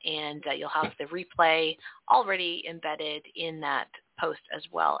 And you'll have the replay already embedded in that post as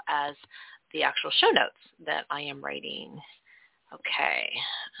well as the actual show notes that I am writing. Okay.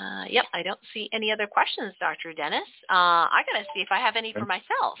 Yep, I don't see any other questions, Dr. Dennis. I got to see if I have any for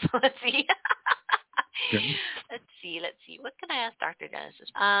myself. Let's see. Okay. Let's see. What can I ask Dr. Dennis?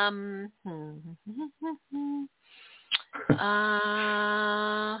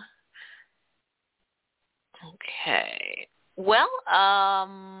 Okay. Well,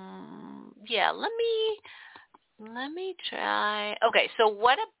 yeah, let me try. Okay, so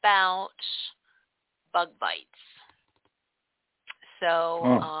what about bug bites?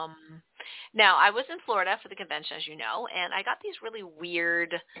 So, now I was in Florida for the convention, as you know, and I got these really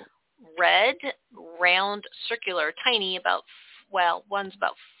weird red, round, circular, tiny, one's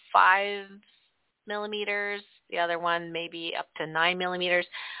about 5 millimeters, the other one maybe up to 9 millimeters,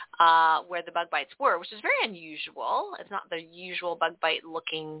 where the bug bites were, which is very unusual. It's not the usual bug bite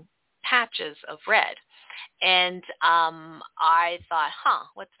looking patches of red. And I thought,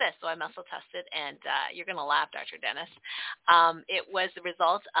 what's this? So I muscle tested, and you're going to laugh, Dr. Dennis. It was the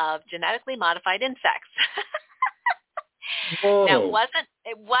result of genetically modified insects. Whoa. Now, it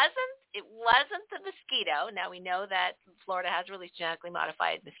wasn't the mosquito. Now, we know that Florida has released genetically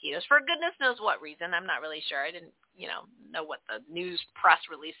modified mosquitoes for goodness knows what reason. I'm not really sure. I didn't, know what the news press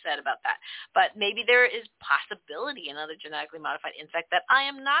release said about that. But maybe there is possibility another genetically modified insect that I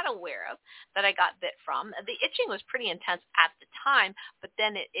am not aware of that I got bit from. The itching was pretty intense at the time, but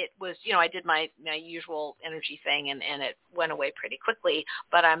then it was, I did my usual energy thing, and it went away pretty quickly.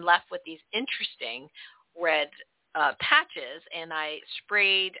 But I'm left with these interesting red patches, and I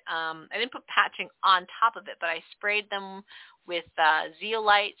sprayed, I didn't put patching on top of it, but I sprayed them with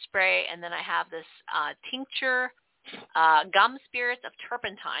zeolite spray, and then I have this tincture, gum spirits of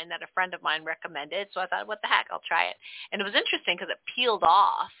turpentine that a friend of mine recommended, so I thought, what the heck, I'll try it. And it was interesting because it peeled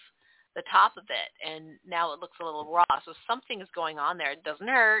off the top of it, and now it looks a little raw, so something is going on there. It doesn't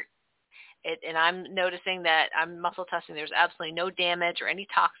hurt. And I'm noticing that I'm muscle testing. There's absolutely no damage or any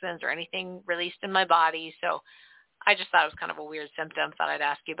toxins or anything released in my body, so I just thought it was kind of a weird symptom. Thought I'd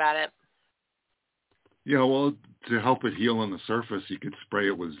ask you about it. Yeah, well, to help it heal on the surface, you could spray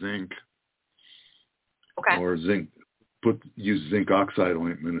it with zinc. Okay. Or use zinc oxide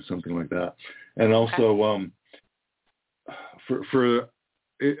ointment or something like that. And also, for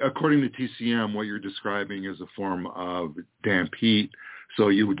according to TCM, what you're describing is a form of damp heat. So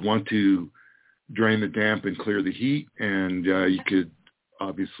you would want to drain the damp and clear the heat, and you could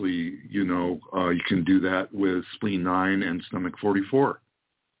obviously, you can do that with spleen 9 and stomach 44.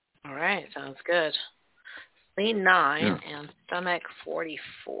 All right, sounds good. Spleen 9 and stomach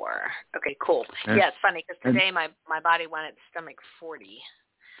 44. Okay, cool. And, it's funny because today my body went at stomach 40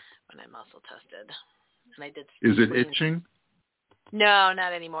 when I muscle tested, and I did. Is it itching? No,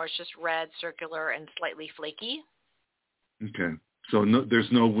 not anymore. It's just red, circular, and slightly flaky. Okay, so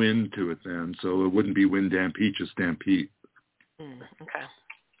there's no wind to it then, so it wouldn't be wind damp heat, just damp heat. Okay.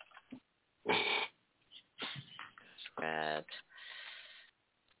 Red.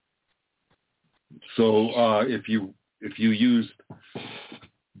 So if you used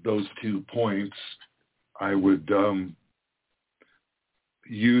those 2 points, I would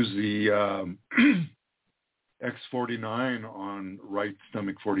use the X49 on right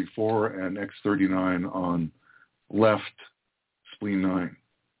stomach 44 and X39 on left spleen 9.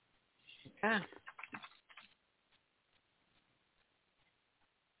 Okay.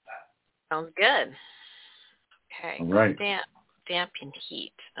 Sounds good. Okay. All right. Damp and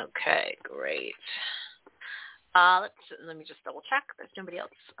heat. Okay, great. Let me just double check. There's nobody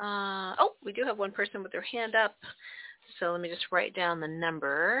else. We do have one person with their hand up. So let me just write down the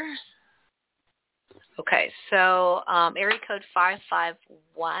number. Okay, so area code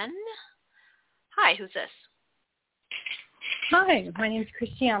 551. Hi, who's this? Hi, my name's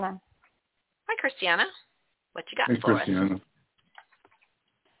Christiana. Hi, Christiana. What you got Hey, for Christiana. us?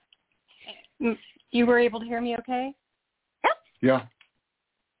 You were able to hear me okay? Yep. Yeah.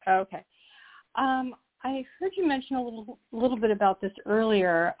 Okay. I heard you mention a little bit about this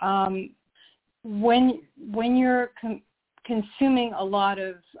earlier. When you're consuming a lot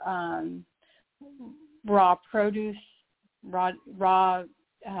of raw produce, raw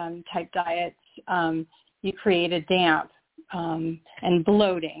type diets, you create a damp and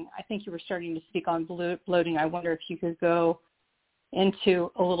bloating. I think you were starting to speak on bloating. I wonder if you could go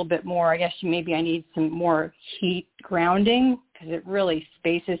into a little bit more. I guess maybe I need some more heat grounding because it really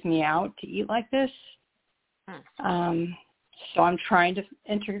spaces me out to eat like this. So I'm trying to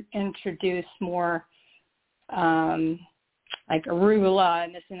introduce more like arugula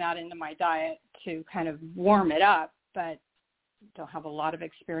and this and that into my diet to kind of warm it up, but don't have a lot of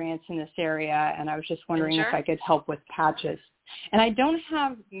experience in this area, and I was just wondering if I could help with patches. And I don't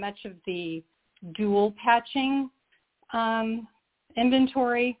have much of the dual patching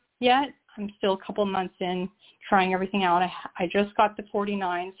inventory yet. I'm still a couple months in trying everything out. I just got the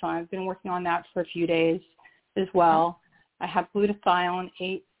 49, so I've been working on that for a few days as well. I have glutathione,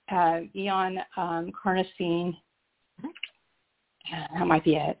 eon carnosine. That might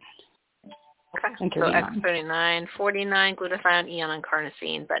be it. Okay, so X39, 49, glutathione, eon, and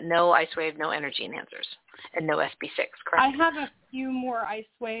carnosine, but no ice wave, no energy enhancers, and no SB6, correct? I have a few more ice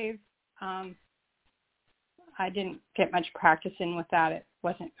wave. I didn't get much practice in with that.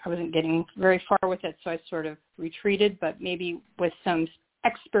 I wasn't getting very far with it, so I sort of retreated, but maybe with some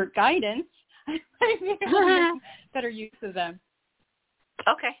expert guidance, I might be able to make better use of them.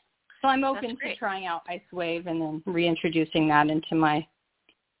 Okay. So I'm open to trying out ice wave and then reintroducing that into my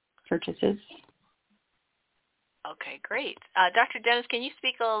purchases. Okay, great. Dr. Dennis, can you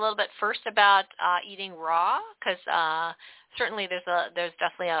speak a little bit first about eating raw? Because certainly there's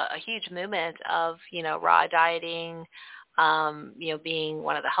definitely a huge movement of, raw dieting, being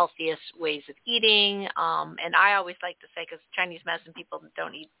one of the healthiest ways of eating. And I always like to say, because Chinese medicine people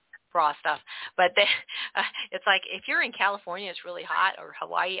don't eat raw stuff, but it's like if you're in California, it's really hot, or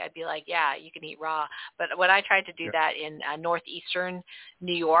Hawaii, I'd be like, yeah, you can eat raw. But when I tried to do that in northeastern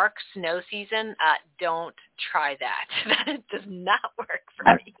New York, snow season, don't try that. That does not work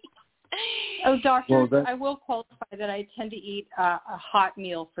for me. Oh, doctor, I will qualify that I tend to eat a hot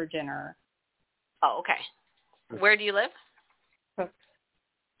meal for dinner. Oh, okay. Where do you live?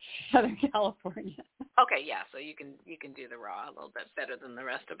 Southern California. Okay, yeah, so you can do the raw a little bit better than the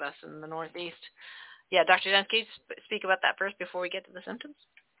rest of us in the Northeast. Yeah, Dr. Dennis, can you speak about that first before we get to the symptoms?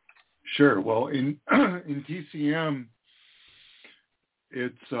 Sure. Well, in TCM,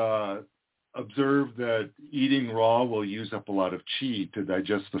 it's observed that eating raw will use up a lot of qi to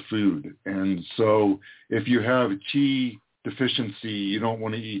digest the food. And so if you have qi deficiency, you don't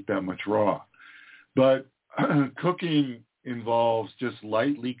want to eat that much raw. But cooking involves just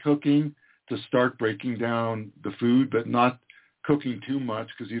lightly cooking to start breaking down the food, but not cooking too much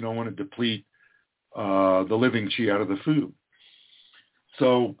because you don't want to deplete the living qi out of the food.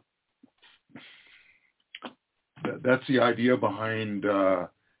 So that's the idea behind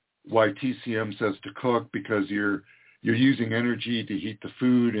why TCM says to cook, because you're using energy to heat the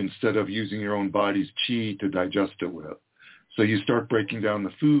food instead of using your own body's qi to digest it with. So you start breaking down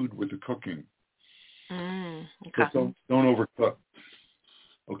the food with the cooking. Okay. So don't overcook.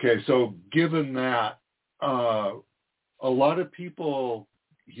 Okay, so given that, a lot of people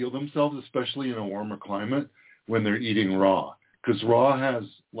heal themselves, especially in a warmer climate, when they're eating raw, because raw has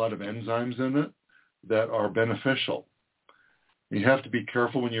a lot of enzymes in it that are beneficial. You have to be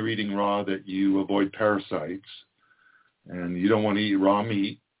careful when you're eating raw that you avoid parasites, and you don't want to eat raw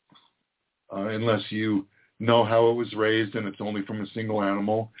meat unless you know how it was raised and it's only from a single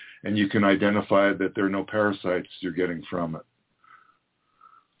animal, and you can identify that there are no parasites you're getting from it.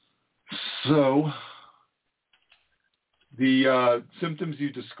 So the symptoms you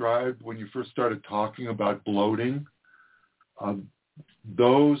described when you first started talking about bloating,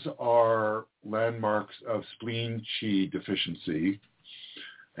 those are landmarks of spleen qi deficiency.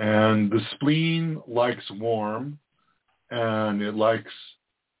 And the spleen likes warm and it likes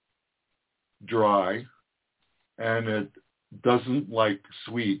dry, and it doesn't like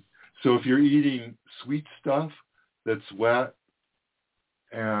sweet. So if you're eating sweet stuff that's wet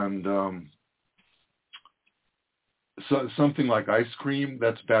and something like ice cream,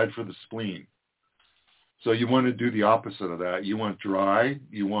 that's bad for the spleen. So you want to do the opposite of that. You want dry,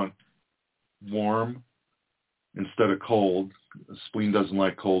 you want warm instead of cold. The spleen doesn't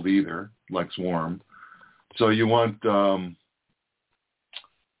like cold either, it likes warm. So you want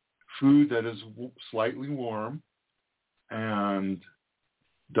food that is slightly warm and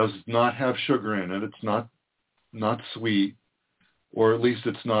does not have sugar in it. It's not sweet, or at least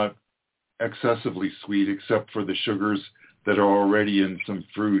it's not excessively sweet except for the sugars that are already in some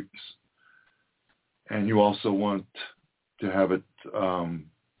fruits. And you also want to have it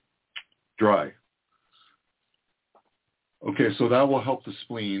dry. Okay, so that will help the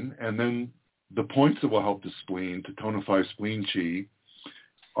spleen. And then the points that will help the spleen to tonify spleen qi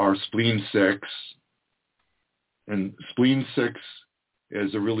are spleen 6 And spleen 6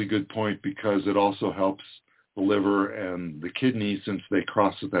 is a really good point because it also helps the liver and the kidney since they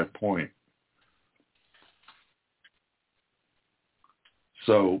cross at that point.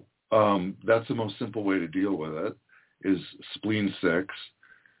 So that's the most simple way to deal with it, is spleen 6.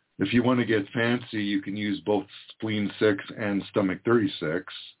 If you want to get fancy, you can use both spleen 6 and stomach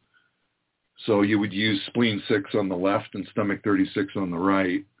 36. So you would use spleen 6 on the left and stomach 36 on the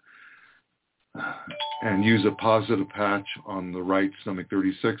right, and use a positive patch on the right stomach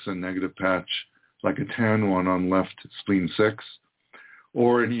 36 and negative patch, like a tan one, on left spleen 6,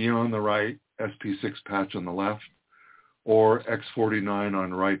 or an E on the right, SP6 patch on the left, or X49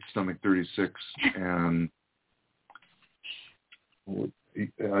 on right stomach 36. And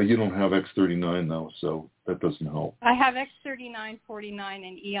you don't have X39 though, so that doesn't help. I have X39, 49,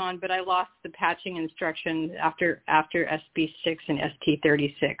 and Eon, but I lost the patching instructions after SB6 and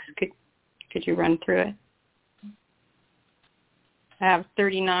ST36. Could you run through it? I have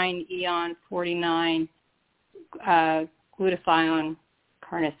 39, Eon, 49, glutathione,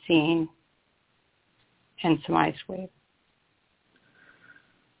 carnosine, and some ice wave.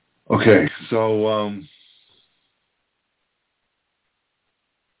 Okay, so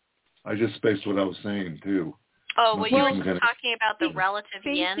I just spaced what I was saying too. Oh, well, you were just talking about the relative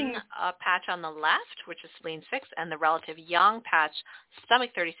yin patch on the left, which is spleen 6, and the relative yang patch,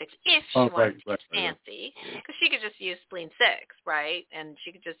 stomach 36, if she wanted to be fancy, because she could just use spleen 6, right? And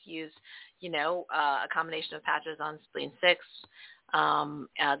she could just use, a combination of patches on spleen 6,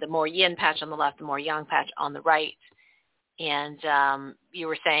 the more yin patch on the left, the more yang patch on the right. And you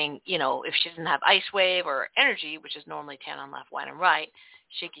were saying, if she doesn't have ice wave or energy, which is normally tan on left, white on right,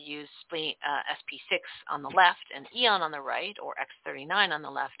 she could use SP6 on the left and Eon on the right, or X39 on the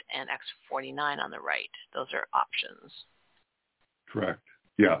left and X49 on the right. Those are options. Correct.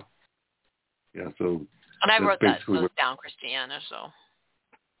 Yeah. Yeah. So. And I wrote those down, Christiana. So.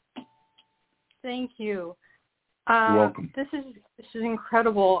 Thank you. You're welcome. This is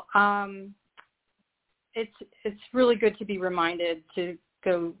incredible. It's really good to be reminded to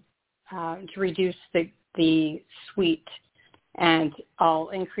go to reduce the sweet. And I'll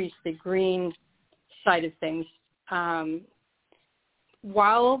increase the green side of things.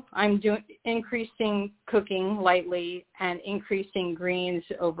 While I'm increasing cooking lightly and increasing greens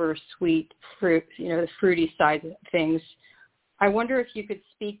over sweet fruit, the fruity side of things, I wonder if you could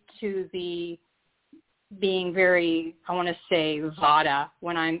speak to the being very, I want to say, Vata.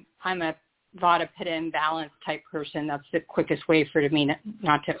 When I'm a Vata Pitta imbalance type person, that's the quickest way for me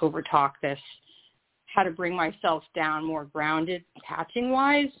not to overtalk this. How to bring myself down more grounded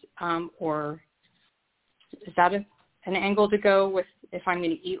patching-wise, or is that an angle to go with? If I'm going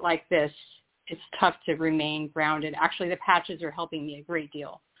to eat like this, it's tough to remain grounded. Actually, the patches are helping me a great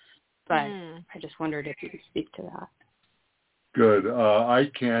deal, but I just wondered if you could speak to that. Good.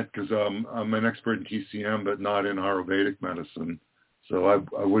 I can't because I'm an expert in TCM, but not in Ayurvedic medicine, so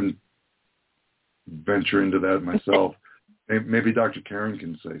I wouldn't venture into that myself. Maybe Dr. Karen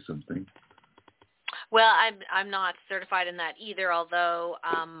can say something. Well, I'm not certified in that either, although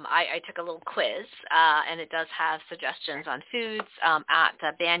I took a little quiz, and it does have suggestions on foods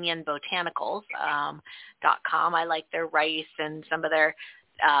at banyanbotanicals.com. I like their rice and some of their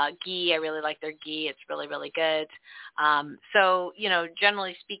ghee. I really like their ghee. It's really, really good. So,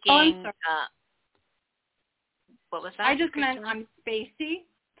 generally speaking, what was that? I just meant I'm spacey.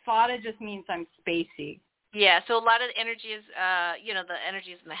 Vata just means I'm spacey. Yeah, so a lot of the energy is, the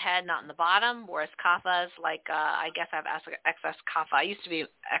energy is in the head, not in the bottom, whereas kapha is like, I guess I have excess kapha. I used to be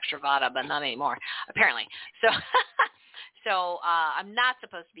extra vata, but not anymore, apparently. So I'm not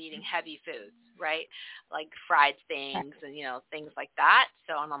supposed to be eating heavy foods, right, like fried things and, things like that.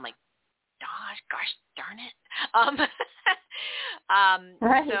 So I'm like, gosh darn it.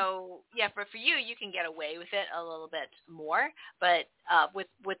 Right. So yeah, for you can get away with it a little bit more, but with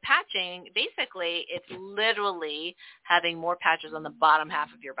patching, basically it's literally having more patches on the bottom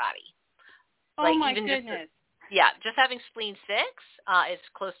half of your body. Oh my goodness. Just having spleen 6 is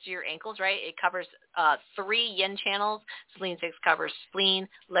close to your ankles, right? It covers 3 yin channels. Spleen 6 covers spleen,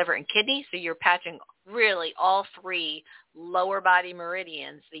 liver, and kidney. So you're patching really all 3 lower body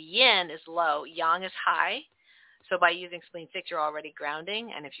meridians. The yin is low, yang is high. So by using spleen 6, you're already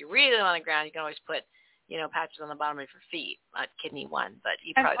grounding. And if you really want to ground, you can always put, patches on the bottom of your feet, kidney 1. But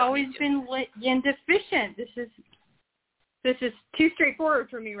you probably I've always been yin deficient. This is too straightforward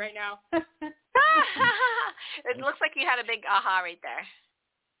for me right now. It looks like you had a big aha right there.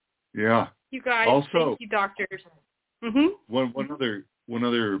 Yeah. You guys, also, thank you, doctors. Mm-hmm. One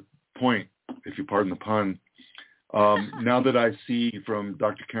other point, if you pardon the pun. Now that I see from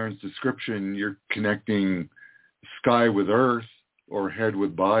Dr. Karen's description, you're connecting sky with earth or head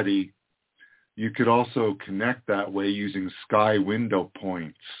with body, you could also connect that way using sky window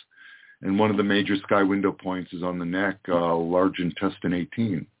points. And one of the major sky window points is on the neck, large intestine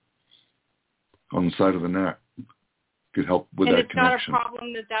 18, on the side of the neck. Could help with that connection. And it's not a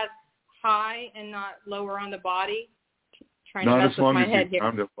problem that that's high and not lower on the body? Trying not to mess as long with as my head you here.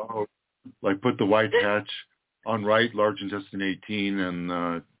 found it low. Like put the white patch on right, large intestine 18,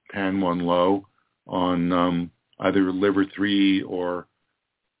 and pan one low on either liver 3 or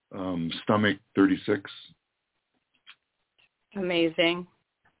stomach 36. Amazing.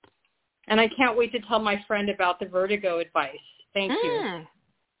 And I can't wait to tell my friend about the vertigo advice. Thank you.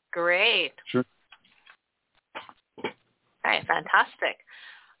 Great. Sure. All right, fantastic.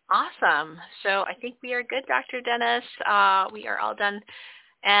 Awesome. So I think we are good, Dr. Dennis. We are all done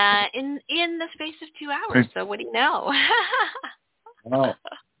in the space of 2 hours. So what do you know? Wow.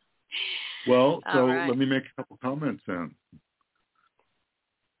 Well, so right. let me make a couple comments then.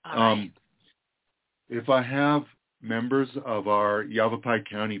 All right. If I have members of our Yavapai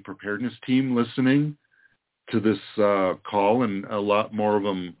County preparedness team listening to this call, and a lot more of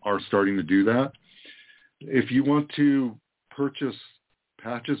them are starting to do that, if you want to purchase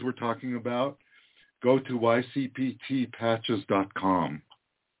patches we're talking about, go to ycptpatches.com,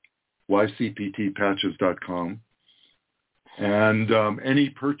 ycptpatches.com, and any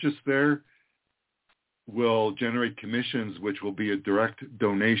purchase there will generate commissions, which will be a direct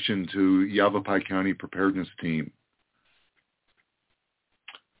donation to Yavapai County Preparedness Team.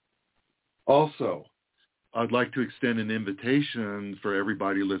 Also, I'd like to extend an invitation for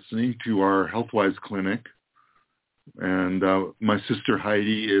everybody listening to our HealthWise clinic. And my sister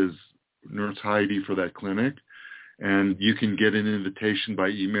Heidi is Nurse Heidi for that clinic. And you can get an invitation by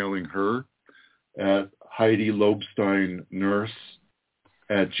emailing her at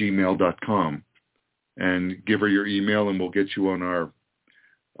HeidiLobsteinNurse@gmail.com. And give her your email, and we'll get you on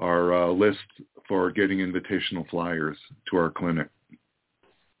our list for getting invitational flyers to our clinic.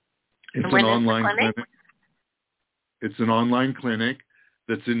 It's an online clinic. It's an online clinic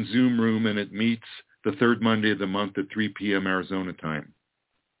that's in Zoom room, and it meets the third Monday of the month at 3 p.m. Arizona time.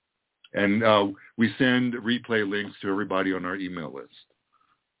 And we send replay links to everybody on our email list.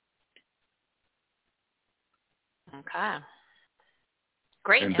 Okay.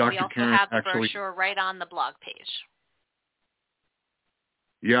 Great. And we also have the brochure right on the blog page.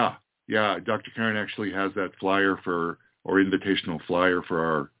 Yeah. Dr. Karen actually has that flyer or invitational flyer for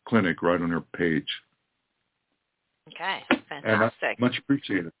our clinic right on her page. Okay. Fantastic. And much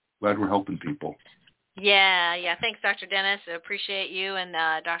appreciated. Glad we're helping people. Yeah. Thanks, Dr. Dennis. I appreciate you and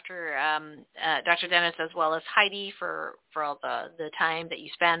Dr. Dennis, as well as Heidi, for all the time that you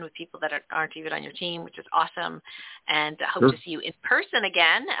spend with people that aren't even on your team, which is awesome. And I hope to see you in person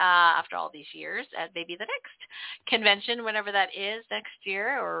again after all these years at maybe the next convention, whenever that is next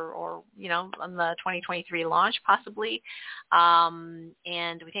year, or on the 2023 launch possibly. And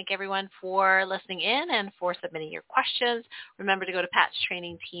we thank everyone for listening in and for submitting your questions. Remember to go to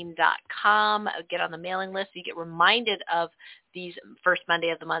patchtrainingteam.com, get on the mailing list so you get reminded of these first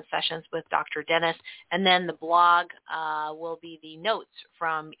Monday of the month sessions with Dr. Dennis, and then the blog will be the notes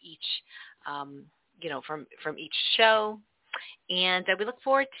from each, from each show. And we look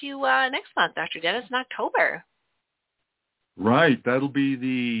forward to next month, Dr. Dennis, in October. Right, that'll be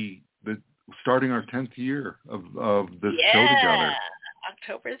the starting our 10th year of this show together.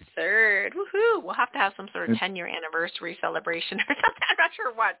 October 3rd. Woohoo! We'll have to have some sort of 10-year anniversary celebration or something. I'm not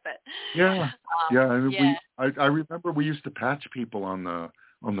sure what, but I remember we used to patch people on the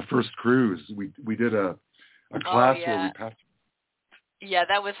first cruise. We did a class where we patched. Yeah,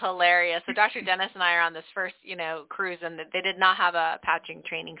 that was hilarious. So Dr. Dennis and I are on this first, cruise, and they did not have a patching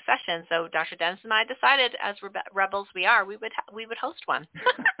training session. So Dr. Dennis and I decided, as rebels we are, we would host one.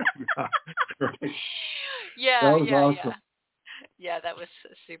 Right. Yeah, that was awesome. Yeah, that was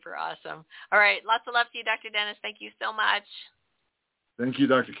super awesome. All right, lots of love to you, Dr. Dennis. Thank you so much. Thank you,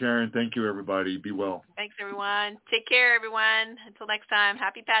 Dr. Karen. Thank you, everybody. Be well. Thanks, everyone. Take care, everyone. Until next time,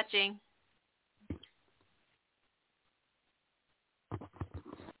 happy patching.